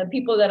 And the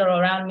people that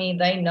are around me,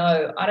 they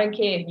know. I don't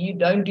care if you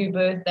don't do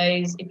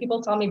birthdays. If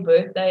people tell me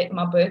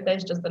my birthday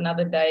is just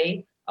another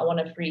day, I want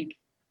to freak.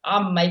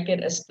 I make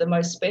it as the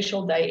most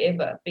special day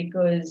ever,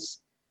 because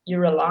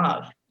you're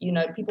alive.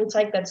 People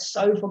take that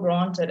so for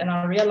granted. And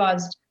I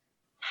realized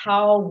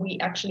how we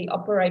actually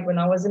operate when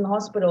I was in the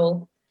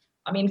hospital.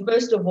 I mean,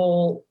 first of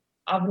all,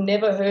 I've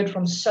never heard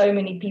from so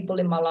many people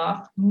in my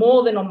life,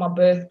 more than on my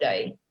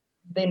birthday,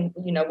 than,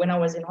 when I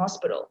was in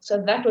hospital.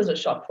 So that was a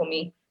shock for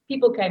me.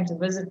 People came to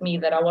visit me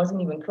that I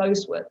wasn't even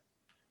close with.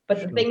 But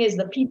the thing is,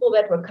 the people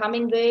that were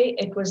coming there,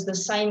 it was the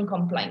same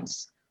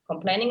complaints.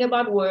 Complaining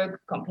about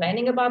work,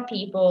 complaining about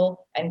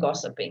people, and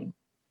gossiping.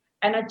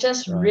 And I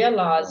just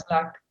realized,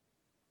 like,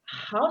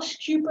 how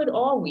stupid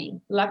are we?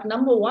 Like,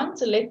 number one,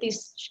 to let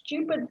these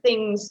stupid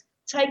things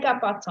take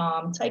up our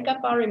time, take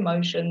up our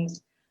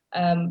emotions.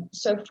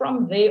 So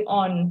from there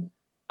on,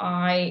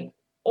 I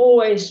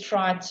always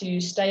try to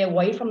stay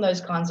away from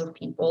those kinds of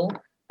people.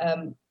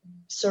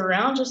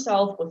 Surround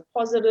yourself with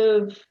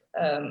positive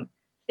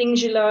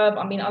things you love.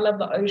 I mean, I love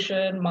the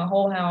ocean. My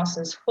whole house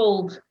is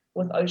filled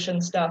with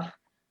ocean stuff.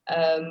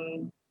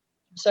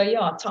 So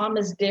yeah, time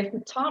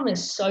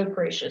is so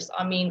precious.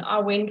 I mean, I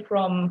went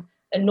from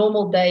a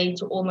normal day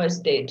to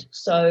almost dead.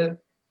 So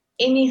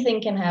anything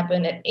can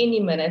happen at any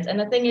minute. And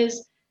the thing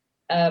is,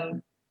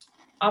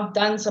 I've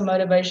done some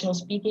motivational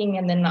speaking,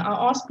 and then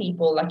I ask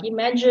people, like,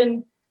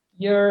 imagine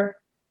you're,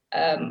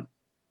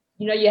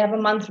 you have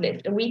a month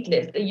left, a week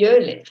left, a year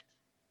left.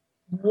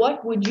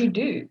 What would you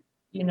do?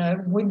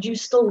 Would you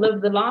still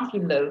live the life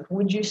you live?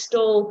 Would you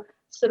still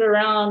sit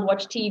around,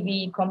 watch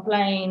TV,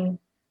 complain,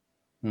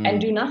 and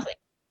do nothing?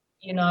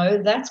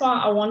 That's why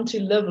I want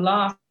to live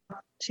life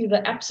to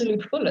the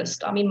absolute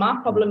fullest. I mean, my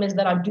problem is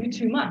that I do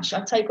too much. I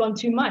take on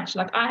too much.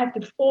 Like, I have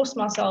to force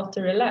myself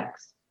to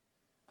relax.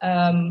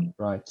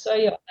 So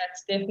yeah,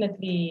 that's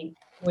definitely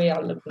where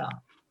I live now.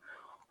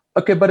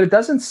 Okay, but it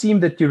doesn't seem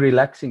that you're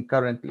relaxing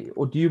currently,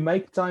 or do you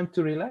make time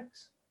to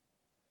relax?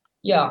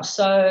 Yeah,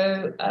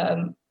 so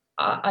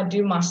I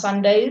do my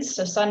Sundays.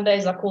 So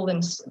Sundays, I call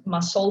them my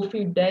soul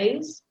food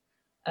days.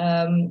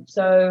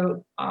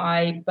 So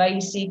I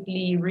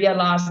basically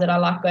realized that I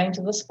like going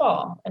to the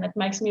spa and it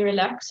makes me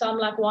relax. So I'm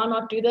like, why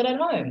not do that at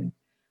home?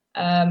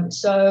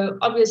 So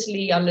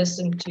obviously I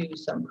listen to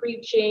some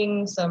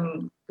preaching,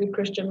 some good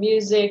Christian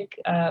music.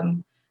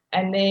 And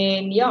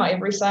then, yeah,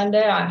 every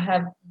Sunday I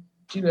have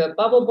do a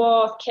bubble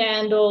bath,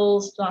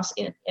 candles, plus,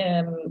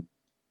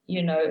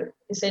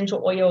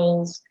 essential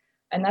oils.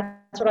 And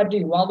that's what I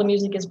do while the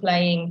music is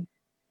playing.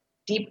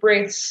 Deep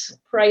breaths,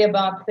 pray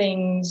about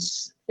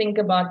things, think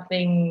about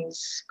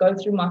things, go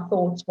through my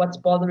thoughts, what's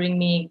bothering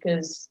me,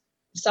 because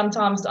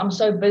sometimes I'm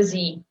so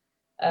busy.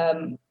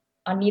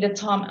 I need a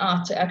time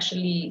out to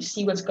actually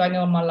see what's going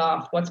on in my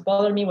life, what's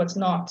bothering me, what's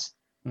not,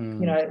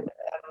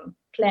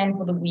 plan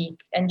for the week,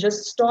 and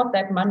just start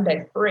that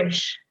Monday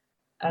fresh,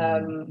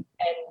 and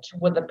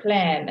with a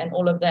plan and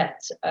all of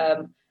that.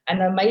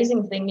 And the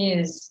amazing thing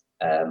is,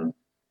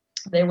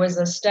 there was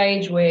a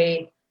stage where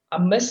I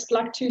missed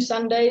like 2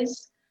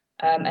 Sundays.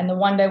 And the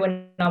one day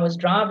when I was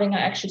driving, I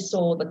actually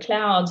saw the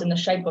clouds in the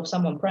shape of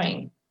someone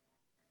praying.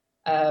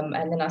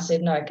 And then I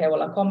said, no, okay,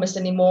 well, I can't miss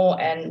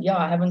anymore. And yeah,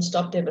 I haven't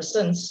stopped ever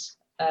since.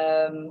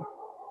 So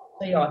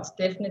yeah, it's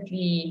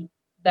definitely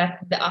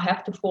that I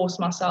have to force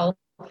myself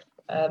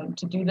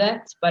to do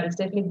that, but it's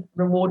definitely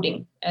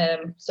rewarding.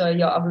 So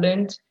yeah, I've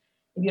learned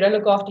if you don't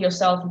look after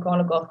yourself, you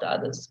can't look after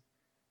others.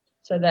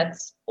 So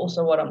that's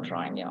also what I'm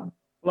trying, yeah.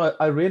 Well,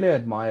 I really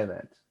admire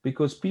that,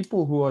 because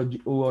people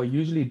who are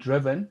usually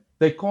driven,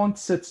 they can't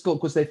sit still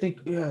because they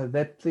think, yeah,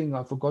 that thing,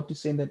 I forgot to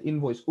send that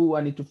invoice. Oh,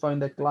 I need to phone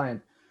that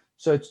client.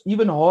 So it's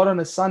even hard on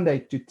a Sunday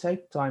to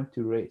take time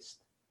to rest.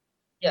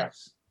 Yeah.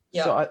 So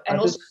Yeah. I And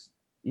also, just,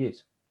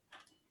 yes.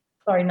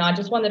 sorry, no, I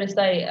just wanted to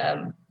say,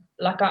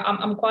 like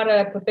I'm quite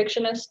a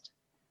perfectionist,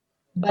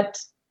 but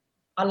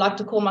I like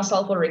to call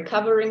myself a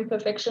recovering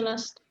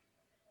perfectionist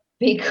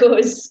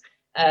because,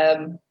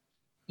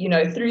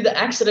 through the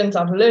accident,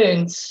 I've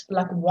learned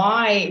like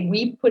why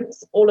we put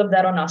all of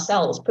that on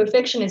ourselves.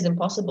 Perfection is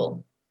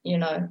impossible,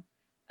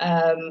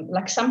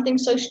 like something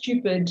so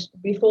stupid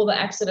before the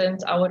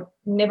accident, I would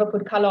never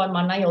put color on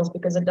my nails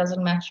because it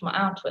doesn't match my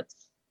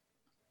outfits.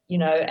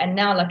 And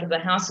now like if the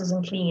house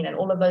isn't clean and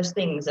all of those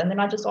things, and then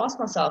I just ask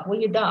myself,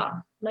 will you die?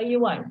 No, you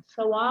won't.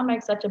 So why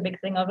make such a big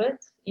thing of it?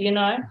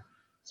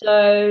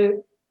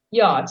 So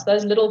yeah, it's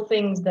those little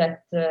things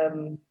that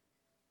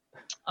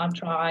I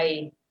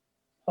try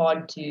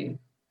hard to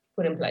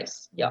put in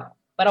place. Yeah,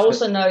 but I So,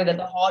 also know that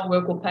the hard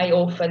work will pay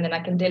off, and then I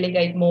can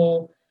delegate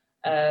more.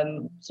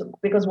 So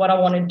because what I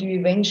want to do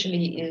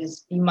eventually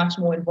is be much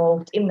more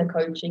involved in the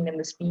coaching and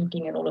the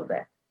speaking and all of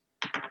that.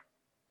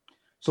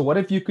 so what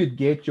if you could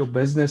get your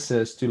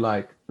businesses to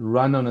like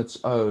run on its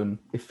own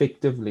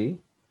effectively,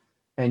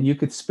 and you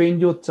could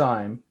spend your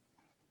time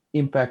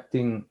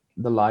impacting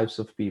the lives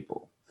of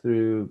people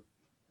through,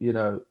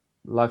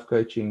 life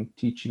coaching,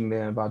 teaching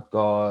them about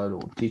God,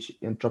 or teach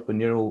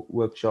entrepreneurial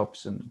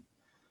workshops and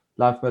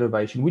life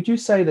motivation. Would you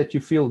say that you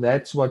feel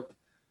that's what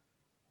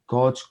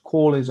God's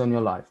call is on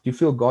your life? Do you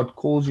feel God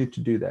calls you to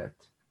do that,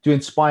 to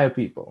inspire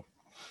people?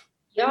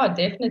 Yeah,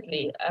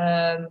 definitely.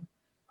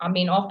 I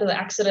mean, after the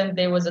accident,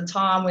 there was a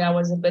time where I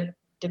was a bit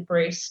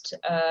depressed,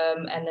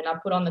 and then I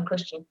put on the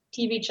Christian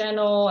TV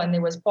channel, and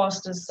there was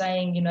pastors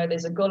saying,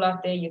 there's a girl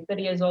out there, you're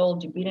 30 years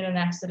old, you've been in an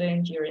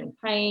accident, you're in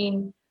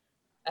pain,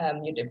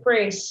 you're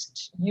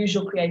depressed, use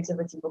your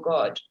creativity for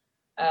God.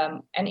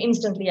 And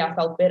instantly I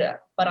felt better,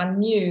 but I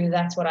knew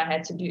that's what I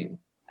had to do,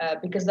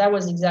 because that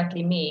was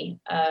exactly me.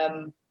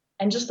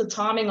 And just the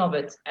timing of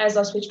it, as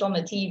I switched on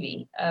the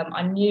TV,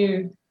 I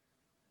knew,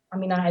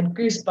 I had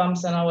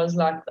goosebumps and I was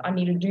like, I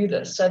need to do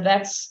this. So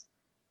that's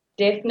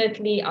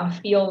definitely, I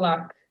feel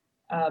like,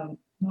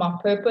 my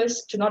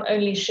purpose to not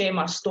only share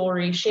my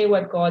story, share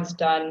what God's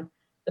done,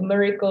 the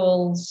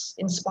miracles,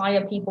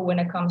 inspire people when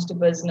it comes to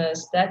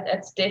business.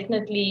 That's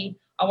definitely,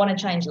 I want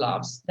to change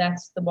lives.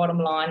 That's the bottom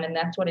line, and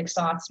that's what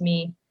excites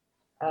me.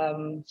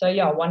 So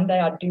yeah, one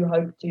day I do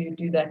hope to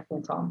do that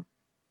full time.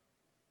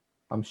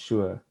 I'm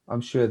sure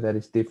that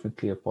is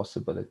definitely a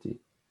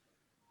possibility.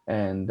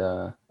 And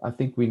I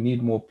think we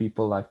need more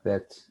people like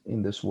that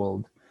in this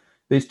world.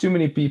 There's too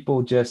many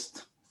people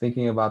just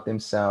thinking about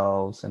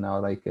themselves and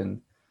how they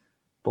can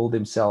pull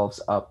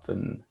themselves up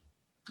and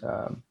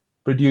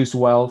produce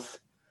wealth.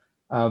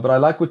 But I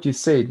like what you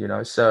said,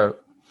 so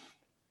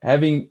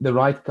having the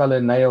right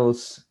color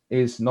nails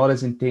is not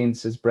as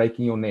intense as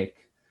breaking your neck.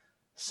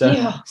 So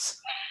Yeah.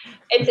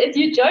 It's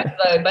you joke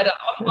though, but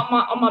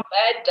on my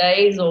bad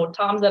days or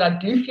times that I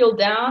do feel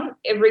down,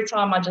 every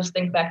time I just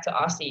think back to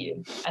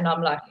RCU, and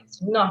I'm like,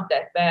 it's not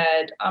that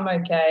bad. I'm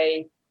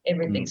okay.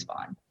 Everything's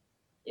fine.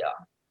 Yeah.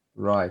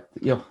 right.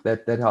 Yeah,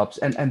 that helps.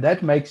 And that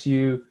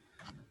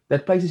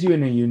places you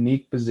in a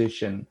unique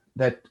position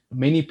that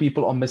many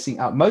people are missing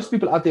out. Most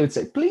people out there would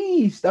say,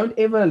 please don't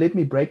ever let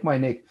me break my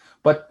neck.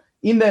 But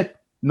in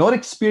that not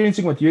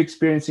experiencing what you're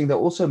experiencing, they're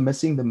also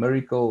missing the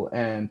miracle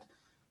and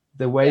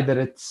the way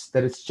Yeah.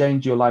 that it's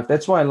changed your life.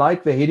 That's why I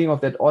like the heading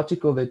of that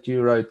article that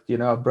you wrote.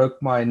 I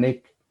broke my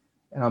neck,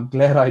 and I'm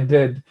glad I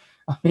did.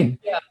 I mean,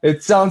 Yeah.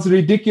 it sounds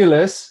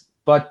ridiculous,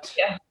 but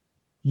Yeah.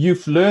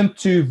 you've learned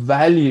to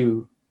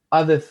value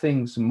other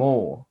things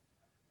more.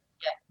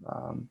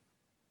 Um,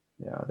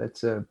 yeah,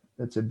 that's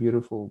a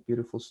beautiful,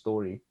 beautiful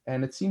story.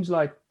 And it seems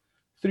like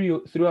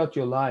throughout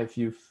your life,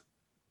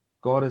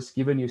 God has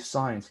given you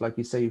signs, like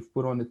you say, you've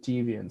put on the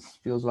TV and it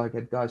feels like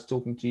that guy's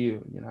talking to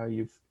you.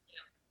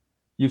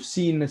 You've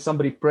seen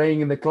somebody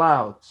praying in the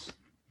clouds.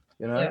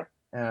 You know,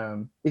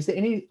 Yeah. is there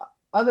any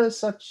other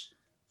such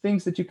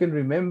things that you can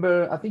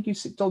remember? I think you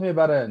told me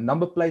about a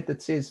number plate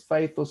that says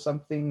faith or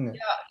something.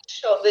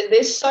 Sure.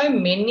 There's so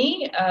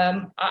many.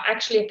 I'm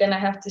actually going to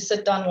have to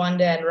sit down one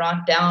day and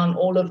write down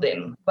all of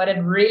them. But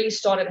it really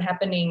started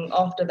happening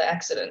after the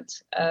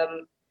accident.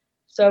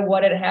 So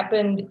what had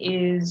happened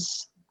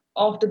is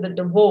after the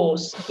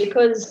divorce,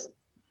 because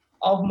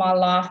of my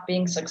life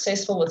being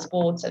successful with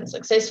sports and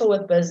successful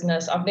with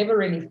business, I've never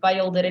really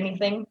failed at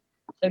anything.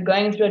 So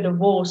going through a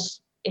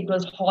divorce, it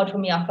was hard for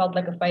me. I felt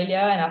like a failure,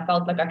 and I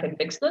felt like I could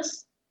fix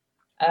this.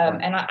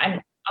 Right. And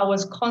I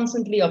was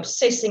constantly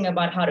obsessing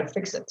about how to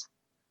fix it.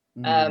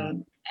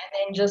 And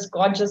then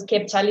God just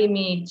kept telling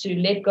me to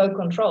let go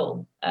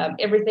control.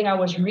 Everything I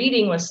was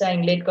reading was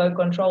saying, let go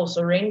control,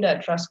 surrender,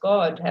 trust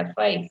God, have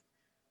faith.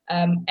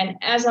 And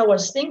as I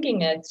was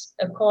thinking it,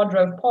 a car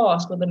drove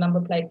past with the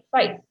number plate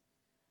faith.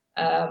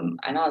 And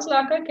I was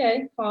like,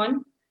 okay,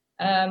 fine.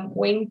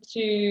 Went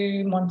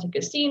to Monte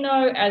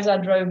Cassino. As I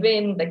drove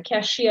in, the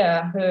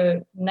cashier,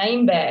 her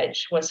name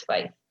badge was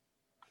faith.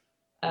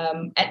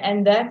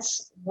 And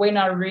that's when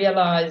I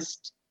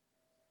realized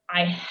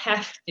I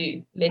have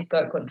to let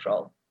go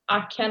control.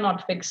 I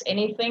cannot fix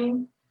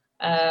anything.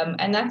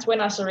 And that's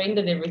when I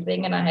surrendered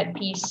everything and I had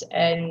peace.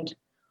 And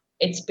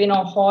it's been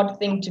a hard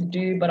thing to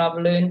do, but I've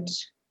learned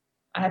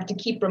I have to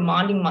keep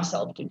reminding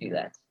myself to do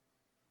that.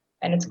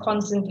 And it's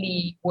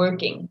constantly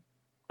working.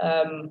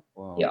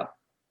 Wow. Yeah.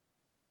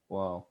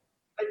 Wow.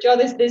 But yeah,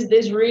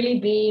 there's really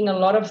been a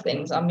lot of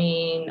things. I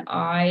mean,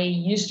 I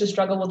used to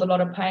struggle with a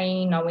lot of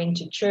pain. I went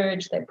to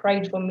church, they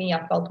prayed for me.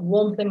 I felt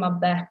warmth in my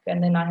back,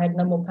 and then I had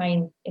no more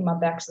pain in my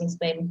back since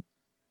then.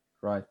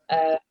 Right.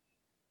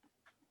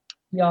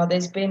 Yeah,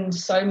 there's been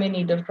so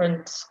many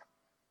different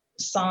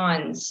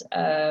signs.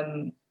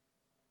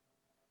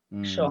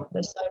 Sure,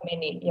 there's so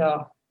many.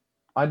 Yeah,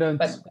 I don't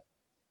but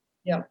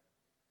yeah,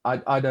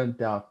 I don't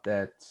doubt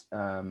that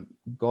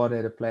God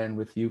had a plan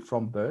with you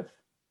from birth,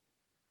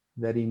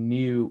 that he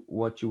knew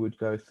what you would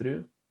go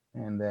through,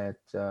 and that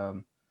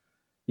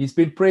he's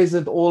been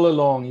present all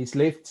along. He's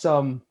left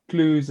some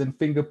clues and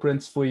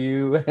fingerprints for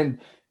you and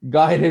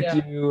guided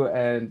yeah, you,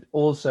 and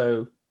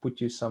also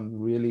put you some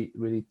really,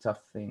 really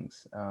tough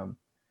things.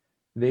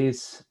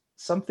 There's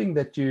something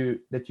that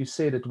you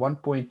said at one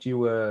point. You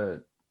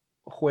were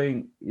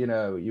going,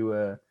 you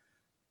were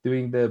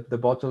doing the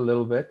bottle a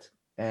little bit,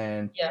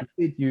 and yeah.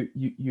 you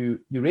said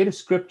you read a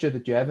scripture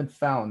that you haven't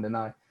found, and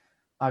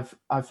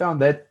I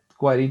found that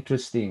quite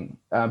interesting,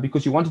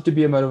 because you wanted to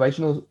be a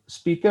motivational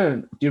speaker.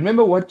 Do you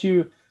remember what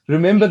you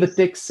remember the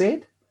text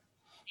said?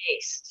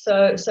 Yes.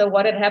 So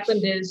what had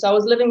happened is I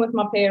was living with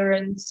my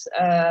parents,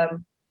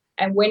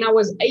 and when I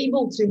was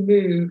able to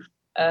move,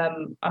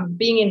 I'm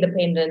being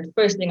independent.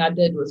 First thing I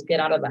did was get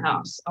out of the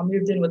house. I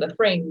moved in with a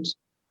friend,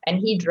 and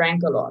he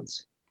drank a lot.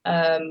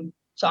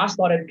 So I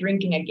started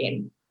drinking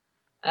again.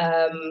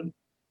 Um,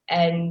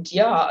 and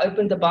yeah, I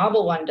opened the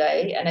Bible one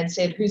day, and it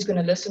said, "Who's going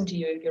to listen to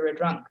you if you're a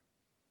drunk?"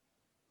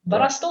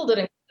 But I Right. still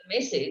didn't get the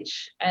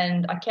message,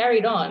 and I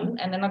carried on,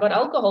 and then I got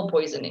alcohol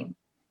poisoning.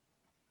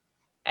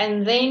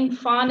 And then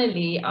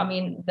finally, I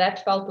mean,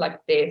 that felt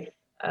like death.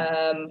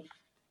 Um,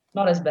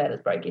 Not as bad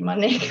as breaking my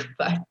neck,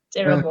 but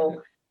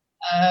terrible.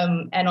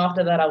 And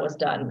after that, I was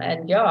done.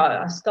 And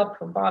yeah, I stopped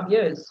for 5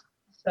 years.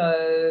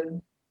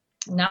 So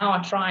now I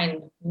try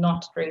and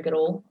not drink at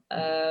all.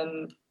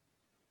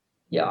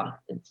 Yeah,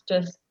 it's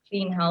just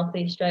clean,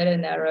 healthy, straight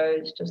and narrow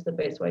is just the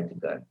best way to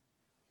go.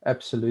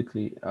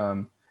 Absolutely.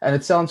 And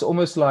it sounds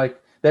almost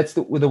like that's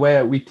the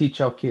way we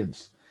teach our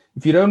kids.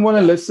 If you don't want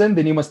to Yeah, listen,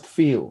 then you must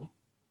feel.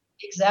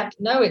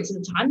 exactly. No, it's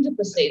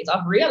 100%.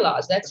 I've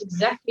realized that's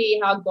exactly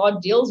how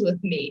God deals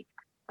with me.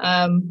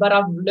 But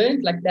I've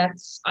learned like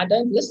I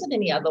don't listen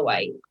any other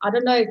way. I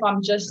don't know if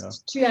I'm Yeah.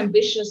 just too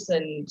ambitious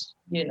and,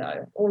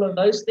 all of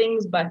those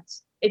things, but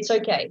it's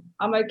okay.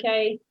 I'm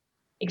okay.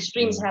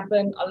 Extremes Mm,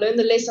 happen. I learn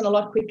the lesson a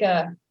lot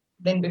quicker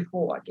than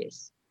before, I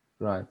guess.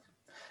 right.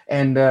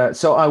 And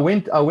so I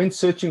went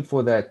searching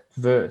for that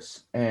verse,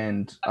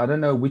 and I don't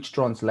know which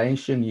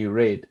translation you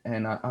read,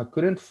 and I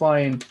couldn't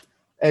find,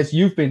 as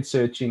you've been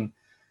searching,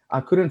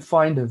 I couldn't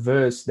find a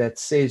verse that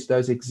says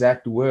those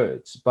exact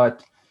words.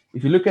 But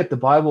if you look at the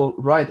Bible,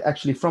 right,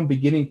 actually from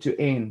beginning to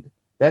end,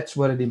 that's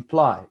what it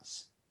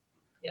implies.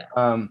 Yeah.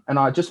 And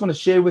I just want to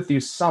share with you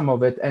some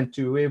of it, and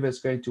to whoever's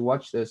going to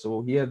watch this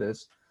or hear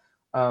this.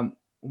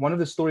 One of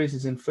the stories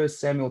is in 1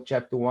 Samuel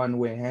chapter 1,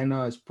 where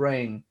Hannah is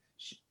praying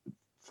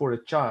for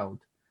a child.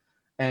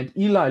 And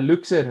Eli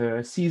looks at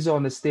her, sees her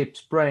on the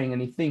steps praying,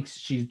 and he thinks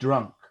she's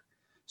drunk.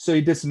 So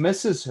he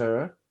dismisses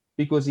her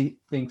because he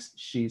thinks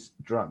she's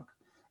drunk.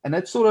 And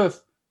that sort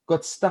of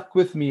got stuck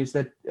with me, is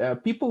that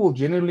people will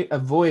generally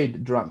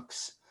avoid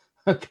drunks.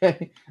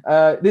 Okay.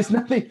 There's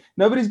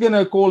nobody's going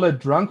to call a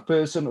drunk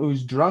person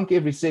who's drunk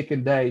every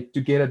second day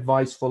to get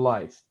advice for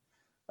life.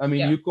 I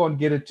mean, Yeah. you can't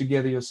get it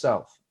together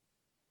yourself.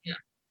 Yeah.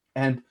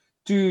 And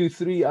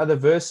 2-3 other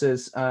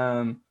verses,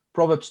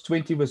 Proverbs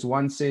 20 verse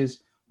 1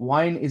 says,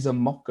 wine is a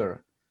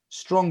mocker,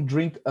 strong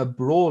drink a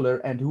brawler,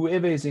 and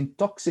whoever is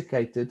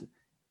intoxicated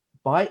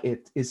by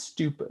it is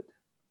stupid.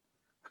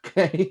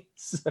 Okay.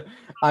 So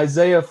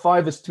Isaiah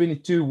 5 verse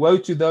 22, woe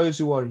to those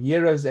who are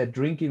heroes at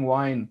drinking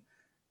wine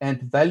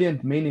and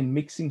valiant men in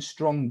mixing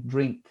strong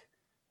drink.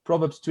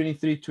 Proverbs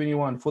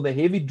 23:21, for the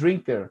heavy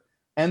drinker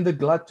and the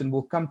glutton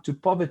will come to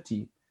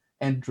poverty,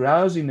 and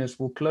drowsiness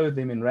will clothe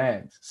them in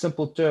rags.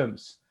 Simple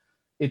terms,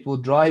 it will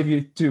drive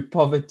you to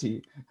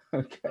poverty.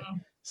 Okay.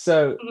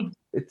 So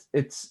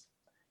it's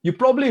you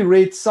probably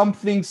read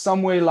something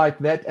somewhere like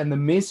that, and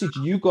the message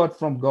you got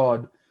from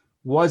God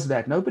was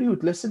that nobody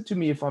would listen to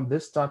me if I'm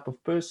this type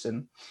of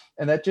person.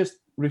 And that just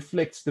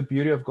reflects the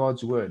beauty of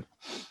God's word.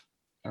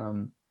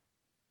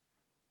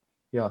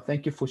 Yeah,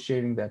 thank you for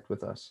sharing that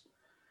with us.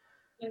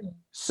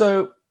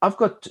 So I've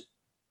got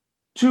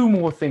 2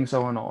 more things I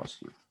want to ask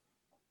you,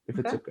 if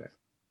it's okay.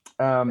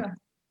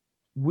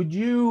 Would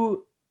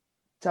you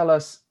tell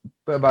us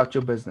about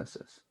your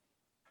businesses?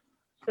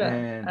 Sure.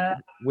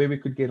 And where we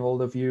could get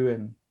hold of you,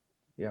 and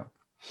yeah.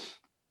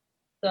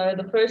 So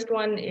the first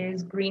one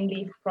is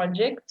Greenleaf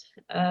Project.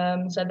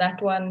 So that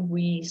one,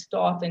 we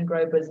start and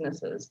grow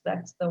businesses.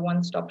 That's the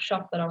one-stop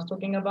shop that I was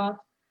talking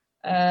about.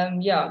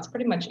 Yeah, it's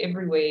pretty much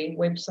everywhere: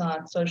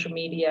 website, social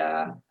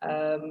media,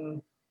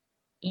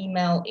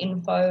 email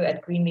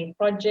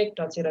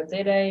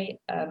info@greenleafproject.co.za.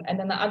 And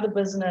then the other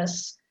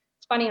business,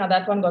 it's funny how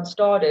that one got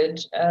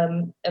started.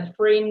 A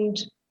friend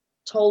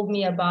told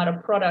me about a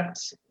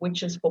product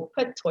which is for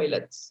pit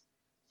toilets.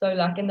 So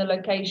like in the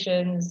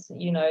locations,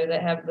 you know, they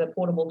have the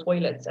portable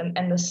toilets, and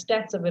the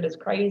stats of it is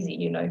crazy.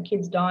 You know,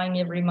 kids dying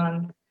every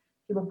month,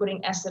 people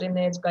putting acid in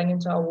there, it's going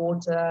into our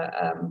water.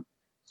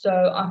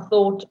 So I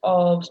thought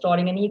of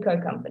starting an eco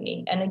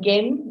company. And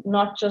again,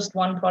 not just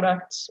one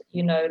product,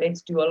 you know,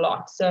 let's do a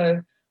lot.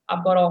 So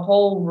I've got a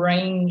whole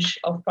range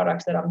of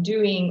products that I'm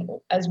doing,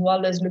 as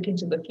well as looking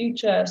to the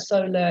future: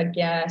 solar,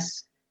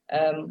 gas,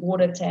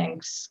 water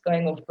tanks,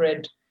 going off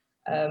grid.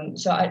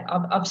 So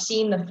I've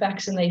seen the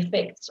facts and the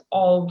effects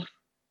of,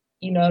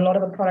 you know, a lot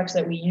of the products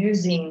that we're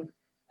using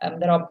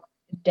that are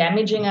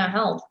damaging our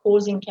health,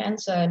 causing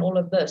cancer and all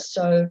of this.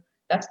 So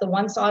that's the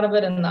one side of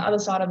it. And the other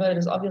side of it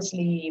is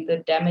obviously the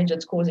damage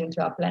it's causing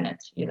to our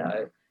planet, you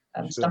know,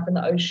 stuff in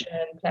the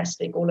ocean,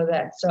 plastic, all of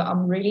that. So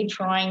I'm really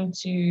trying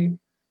to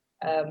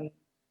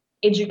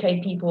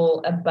educate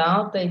people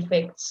about the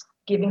effects,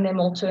 giving them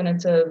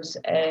alternatives,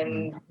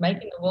 and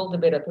making the world a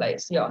better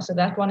place. Yeah, so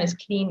that one is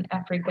Clean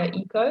Africa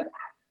Eco.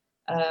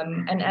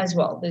 And as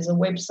well, there's a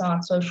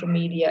website, social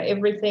media,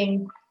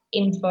 everything,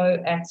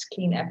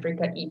 info@Clean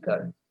Africa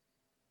Eco.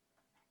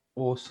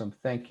 Awesome.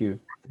 Thank you.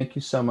 Thank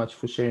you so much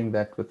for sharing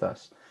that with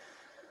us.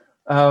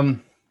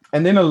 And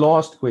then a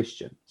last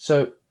question.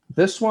 So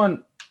this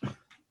one,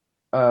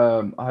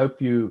 I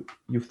hope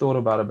you've thought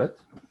about a bit.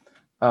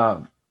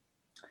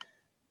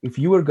 If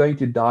you were going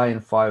to die in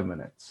 5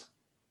 minutes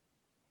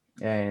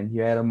and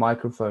you had a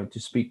microphone to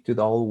speak to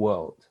the whole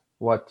world,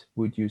 what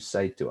would you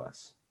say to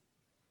us?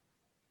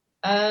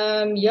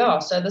 Yeah,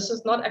 so this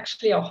is not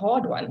actually a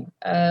hard one.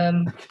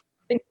 I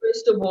think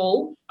first of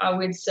all, I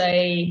would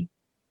say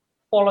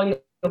follow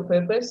your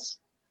purpose.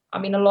 I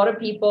mean, a lot of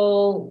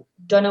people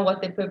don't know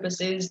what their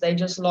purpose is. They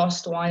just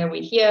lost. Why are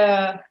we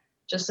here?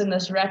 Just in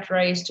this rat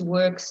race to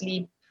work,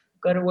 sleep,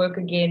 go to work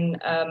again.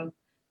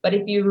 But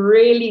if you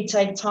really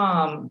take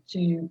time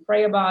to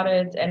pray about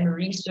it and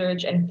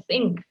research and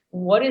think,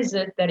 what is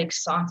it that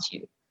excites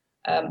you?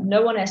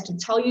 No one has to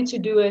tell you to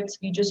do it.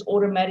 You just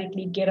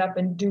automatically get up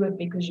and do it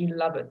because you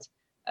love it.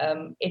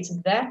 It's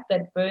that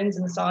burns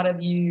inside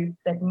of you,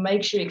 that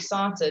makes you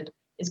excited,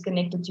 is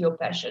connected to your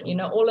passion. You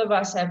know, all of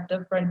us have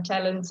different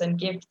talents and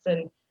gifts,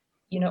 and,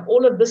 you know,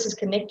 all of this is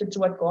connected to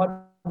what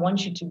God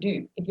wants you to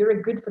do. If you're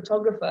a good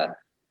photographer,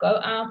 go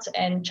out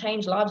and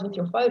change lives with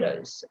your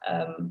photos.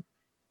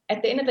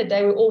 At the end of the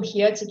day, we're all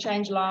here to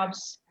change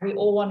lives. We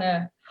all want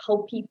to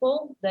help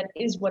people. That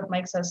is what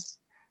makes us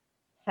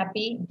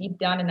happy deep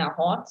down in our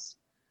hearts.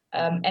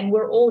 And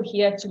we're all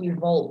here to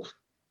evolve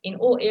in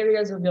all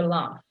areas of your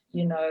life,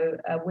 you know,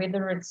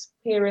 whether it's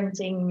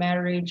parenting,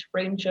 marriage,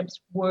 friendships,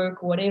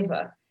 work,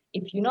 whatever.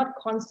 If you're not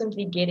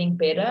constantly getting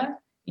better,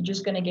 you're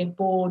just going to get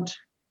bored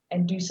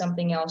and do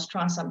something else,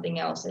 try something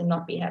else, and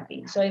not be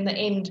happy. So in the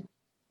end,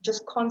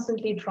 just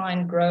constantly try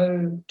and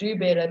grow, do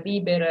better, be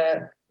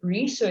better,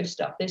 research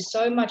stuff. There's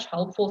so much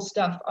helpful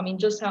stuff. I mean,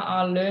 just how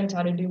I learned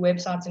how to do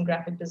websites and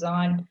graphic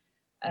design.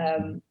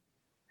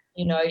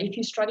 You know, if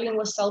you're struggling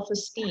with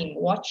self-esteem,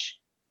 watch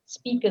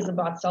speakers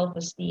about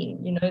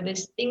self-esteem. You know,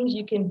 there's things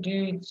you can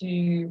do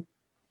to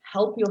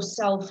help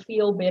yourself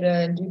feel better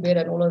and do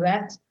better and all of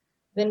that.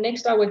 then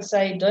next I would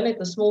say, don't let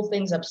the small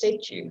things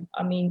upset you.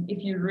 I mean,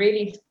 if you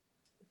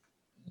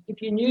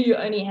knew you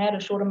only had a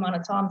short amount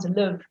of time to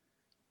live,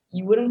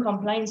 you wouldn't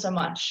complain so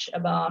much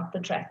about the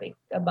traffic,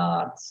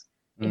 about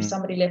if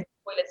somebody left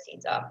the toilet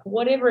seat up,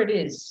 whatever it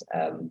is.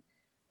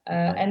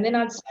 And then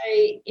I'd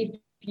say, if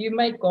you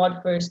make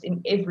God first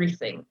in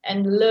everything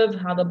and live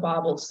how the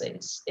Bible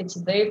says, it's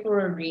there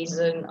for a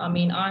reason. I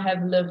mean, I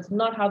have lived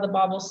not how the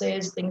Bible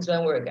says, things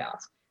don't work out.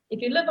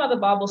 If you live how the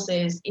Bible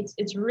says,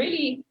 it's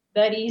really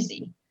that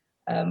easy.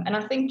 And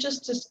I think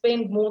just to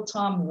spend more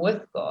time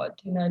with God,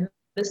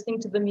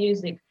 listening to the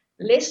music,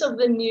 less of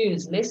the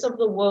news, less of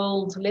the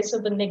world, less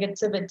of the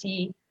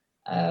negativity,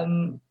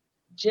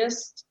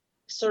 just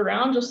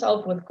surround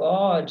yourself with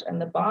God and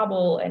the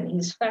Bible and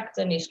His facts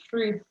and His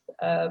truth,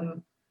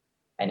 and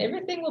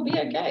everything will be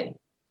okay.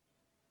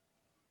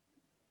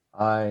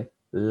 I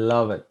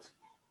love it.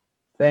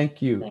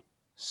 Thank you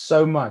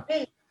so much.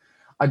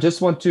 I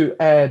just want to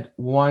add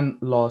one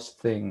last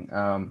thing.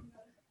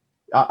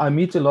 I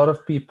meet a lot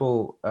of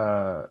people,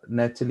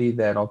 Natalie,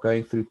 that are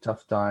going through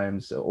tough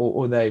times,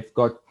 or they've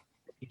got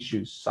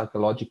issues,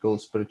 psychological,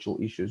 spiritual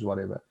issues,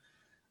 whatever.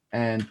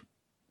 And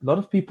a lot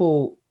of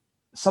people,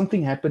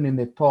 something happened in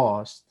their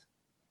past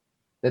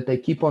that they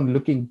keep on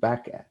looking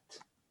back at,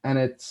 and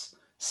it's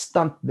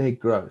stunt their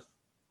growth.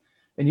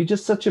 And you're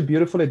just such a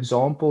beautiful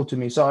example to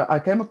me. So I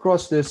came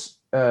across this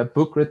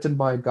book written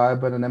by a guy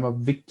by the name of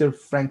Viktor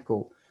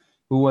Frankl,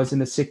 who was in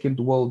the Second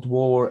World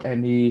War,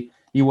 and he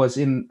was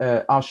in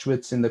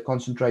Auschwitz in the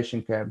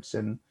concentration camps.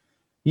 And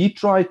he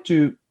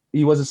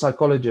was a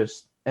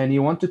psychologist, and he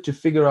wanted to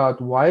figure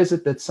out, why is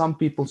it that some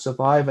people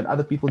survive and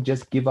other people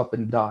just give up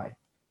and die?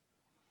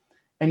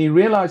 And he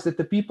realized that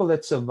the people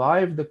that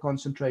survived the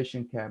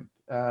concentration camp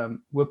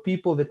were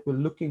people that were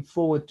looking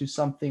forward to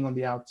something on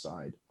the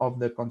outside of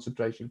the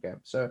concentration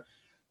camp. So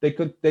they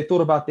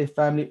thought about their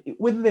family.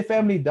 Whether their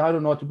family died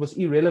or not, it was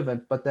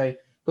irrelevant, but they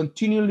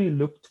continually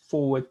looked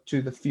forward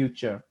to the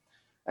future.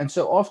 And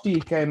so after he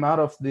came out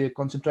of the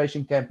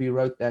concentration camp, he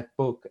wrote that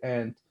book,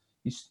 and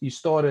he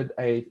started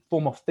a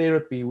form of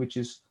therapy, which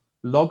is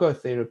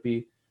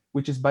logotherapy,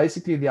 which is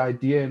basically the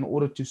idea, in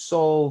order to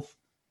solve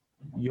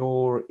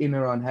your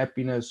inner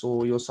unhappiness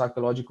or your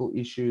psychological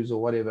issues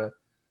or whatever,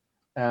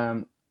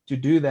 to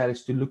do that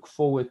is to look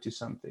forward to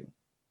something.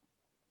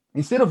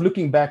 Instead of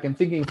looking back and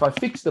thinking, if I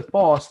fix the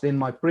past, then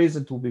my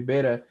present will be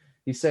better,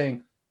 he's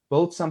saying,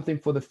 build something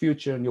for the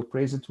future and your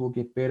present will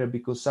get better,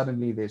 because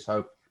suddenly there's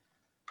hope.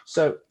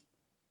 So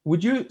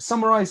would you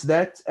summarize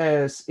that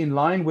as in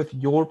line with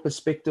your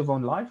perspective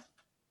on life?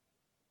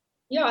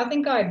 Yeah, I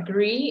think I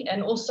agree.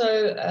 And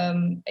also,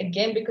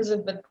 again, because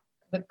of the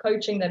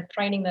coaching, that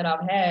training that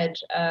I've had,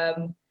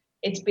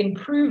 it's been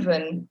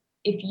proven,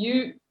 if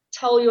you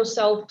tell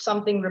yourself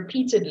something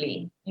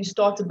repeatedly, you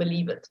start to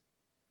believe it.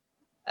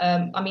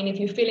 I mean, if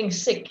you're feeling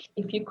sick,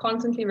 if you're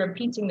constantly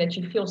repeating that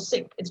you feel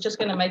sick, it's just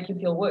going to make you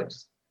feel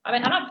worse. I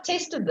mean, and I've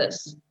tested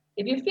this.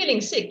 If you're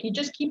feeling sick, you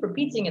just keep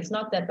repeating, it's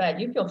not that bad.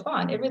 You feel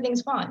fine.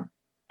 Everything's fine.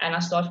 And I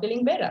start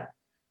feeling better.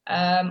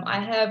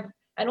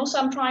 And also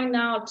I'm trying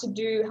now to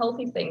do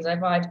healthy things.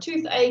 If I have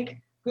toothache,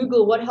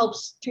 Google what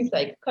helps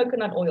toothache.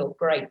 Coconut oil,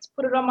 great.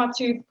 Put it on my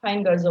tooth,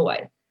 pain goes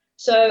away.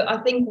 So I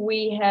think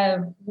we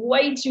have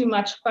way too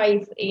much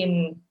faith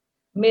in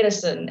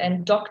medicine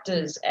and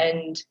doctors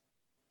and,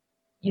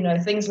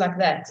 things like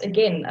that.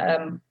 Again,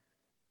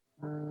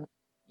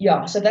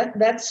 so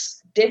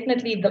that's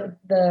definitely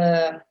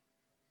the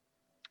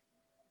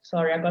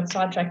sorry, I got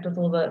sidetracked with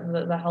all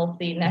the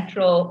healthy,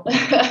 natural.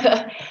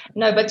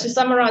 No, but to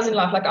summarize in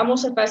life, like, I'm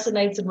also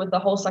fascinated with the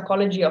whole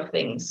psychology of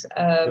things.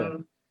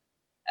 Your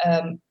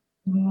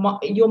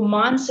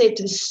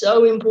mindset is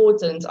so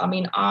important. I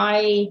mean,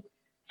 I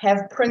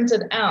have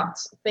printed out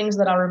things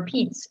that I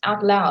repeat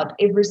out loud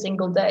every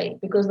single day,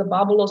 because the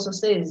Bible also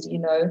says,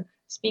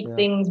 speak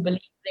things,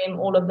 believe them,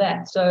 all of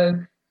that. So,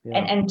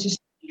 and to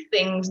speak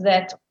things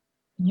that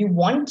you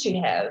want to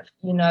have,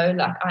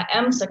 like, I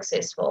am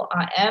successful,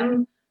 I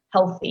am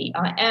healthy,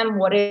 I am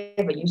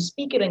whatever. You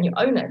speak it and you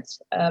own it.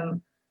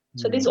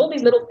 So there's all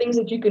these little things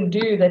that you can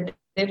do that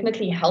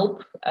definitely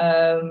help.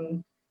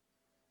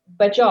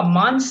 But yeah,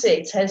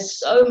 mindset has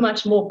so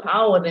much more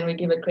power than we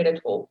give it credit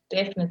for.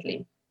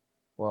 Definitely.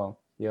 Wow.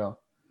 Yeah.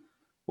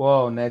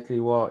 Wow,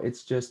 Natalie. Wow,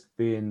 it's just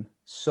been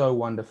so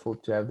wonderful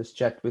to have this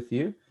chat with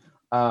you.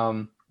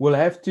 We'll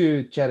have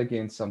to chat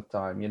again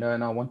sometime,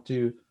 and I want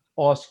to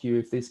ask you,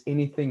 if there's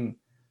anything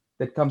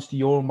that comes to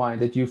your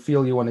mind that you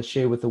feel you want to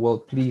share with the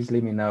world, please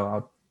let me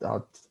know.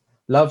 I'd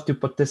love to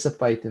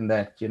participate in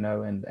that,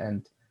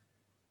 and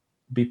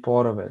be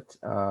part of it.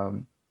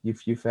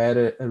 You've had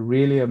a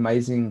really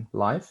amazing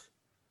life,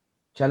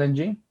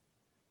 challenging,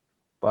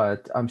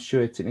 but I'm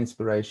sure it's an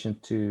inspiration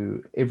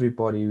to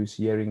everybody who's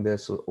hearing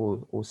this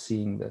or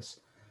seeing this.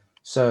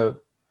 So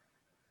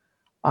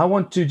I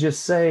want to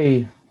just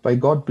say, may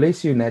God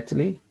bless you,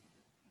 Natalie.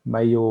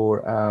 May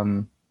your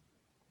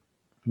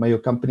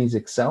companies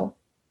excel.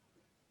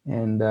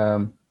 And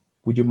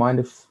would you mind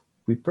if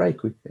we pray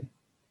quickly?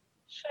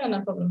 Sure,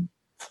 no problem.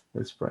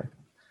 Let's pray.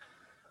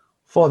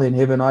 Father in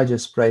heaven, I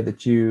just pray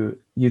that you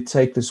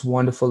take this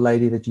wonderful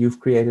lady that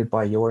you've created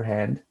by your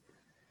hand,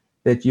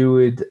 that you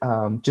would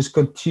just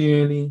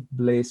continually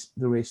bless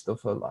the rest of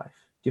her life.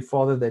 Dear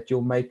Father, that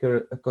you'll make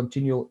her a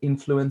continual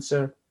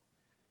influencer,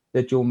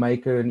 that you'll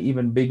make her an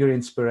even bigger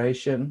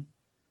inspiration,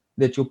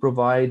 that you'll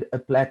provide a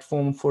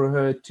platform for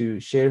her to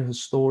share her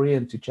story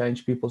and to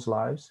change people's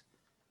lives.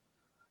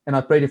 And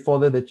I pray, dear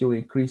Father, that you'll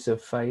increase her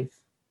faith,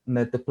 and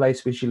that the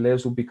place where she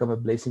lives will become a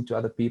blessing to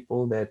other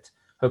people, that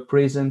her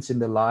presence in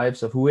the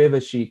lives of whoever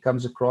she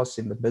comes across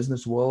in the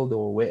business world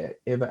or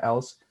wherever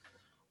else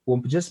will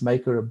just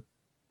make her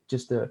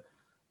just a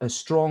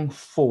strong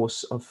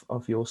force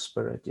of your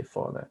spirit, dear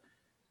Father.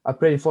 I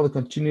pray, dear Father,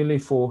 continually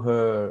for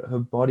her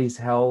body's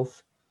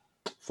health,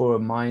 for her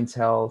mind's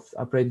health.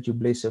 I pray that you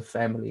bless her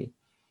family.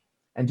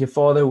 And dear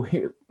Father,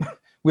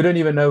 we don't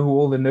even know who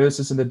all the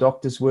nurses and the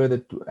doctors were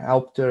that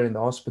helped her in the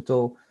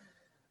hospital.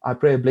 I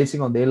pray a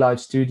blessing on their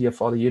lives too, dear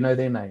Father. You know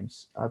their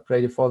names. I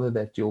pray, dear Father,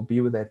 that you'll be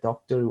with that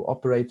doctor who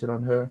operated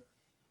on her.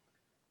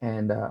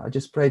 And I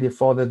just pray, dear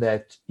Father,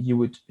 that you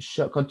would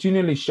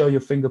continually show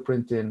your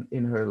fingerprint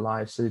in her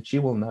life so that she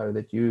will know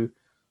that you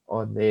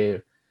are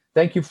there.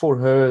 Thank you for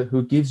her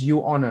who gives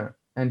you honor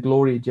and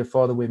glory, dear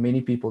Father, where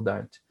many people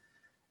don't.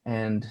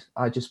 And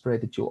I just pray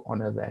that you'll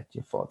honor that,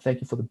 dear Father.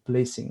 Thank you for the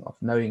blessing of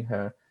knowing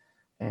her.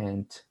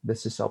 And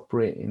this is our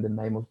prayer in the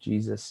name of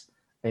Jesus.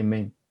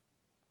 Amen.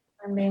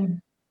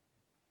 Amen.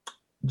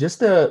 Just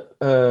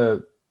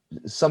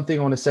something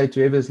I want to say to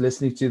whoever's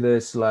listening to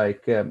this,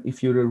 like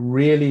if you're a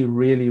really,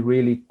 really,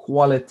 really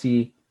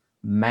quality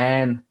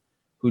man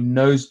who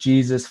knows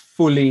Jesus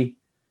fully,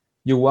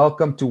 you're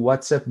welcome to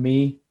WhatsApp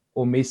me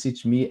or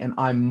message me, and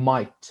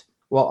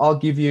I'll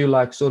give you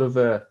like sort of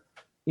a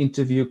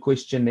interview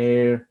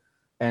questionnaire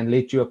and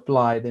let you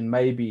apply. Then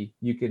maybe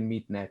you can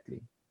meet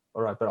Natalie.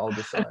 All right, but I'll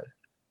decide.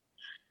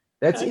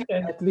 That's Okay.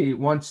 if Natalie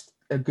wants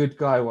a good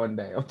guy one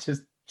day. I'm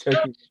just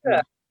joking.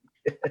 Sure.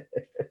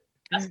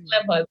 I still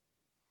have hope.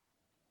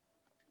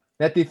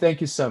 Natalie, thank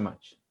you so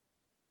much.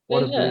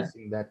 What a Pleasure.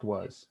 blessing that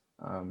was.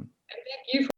 Thank you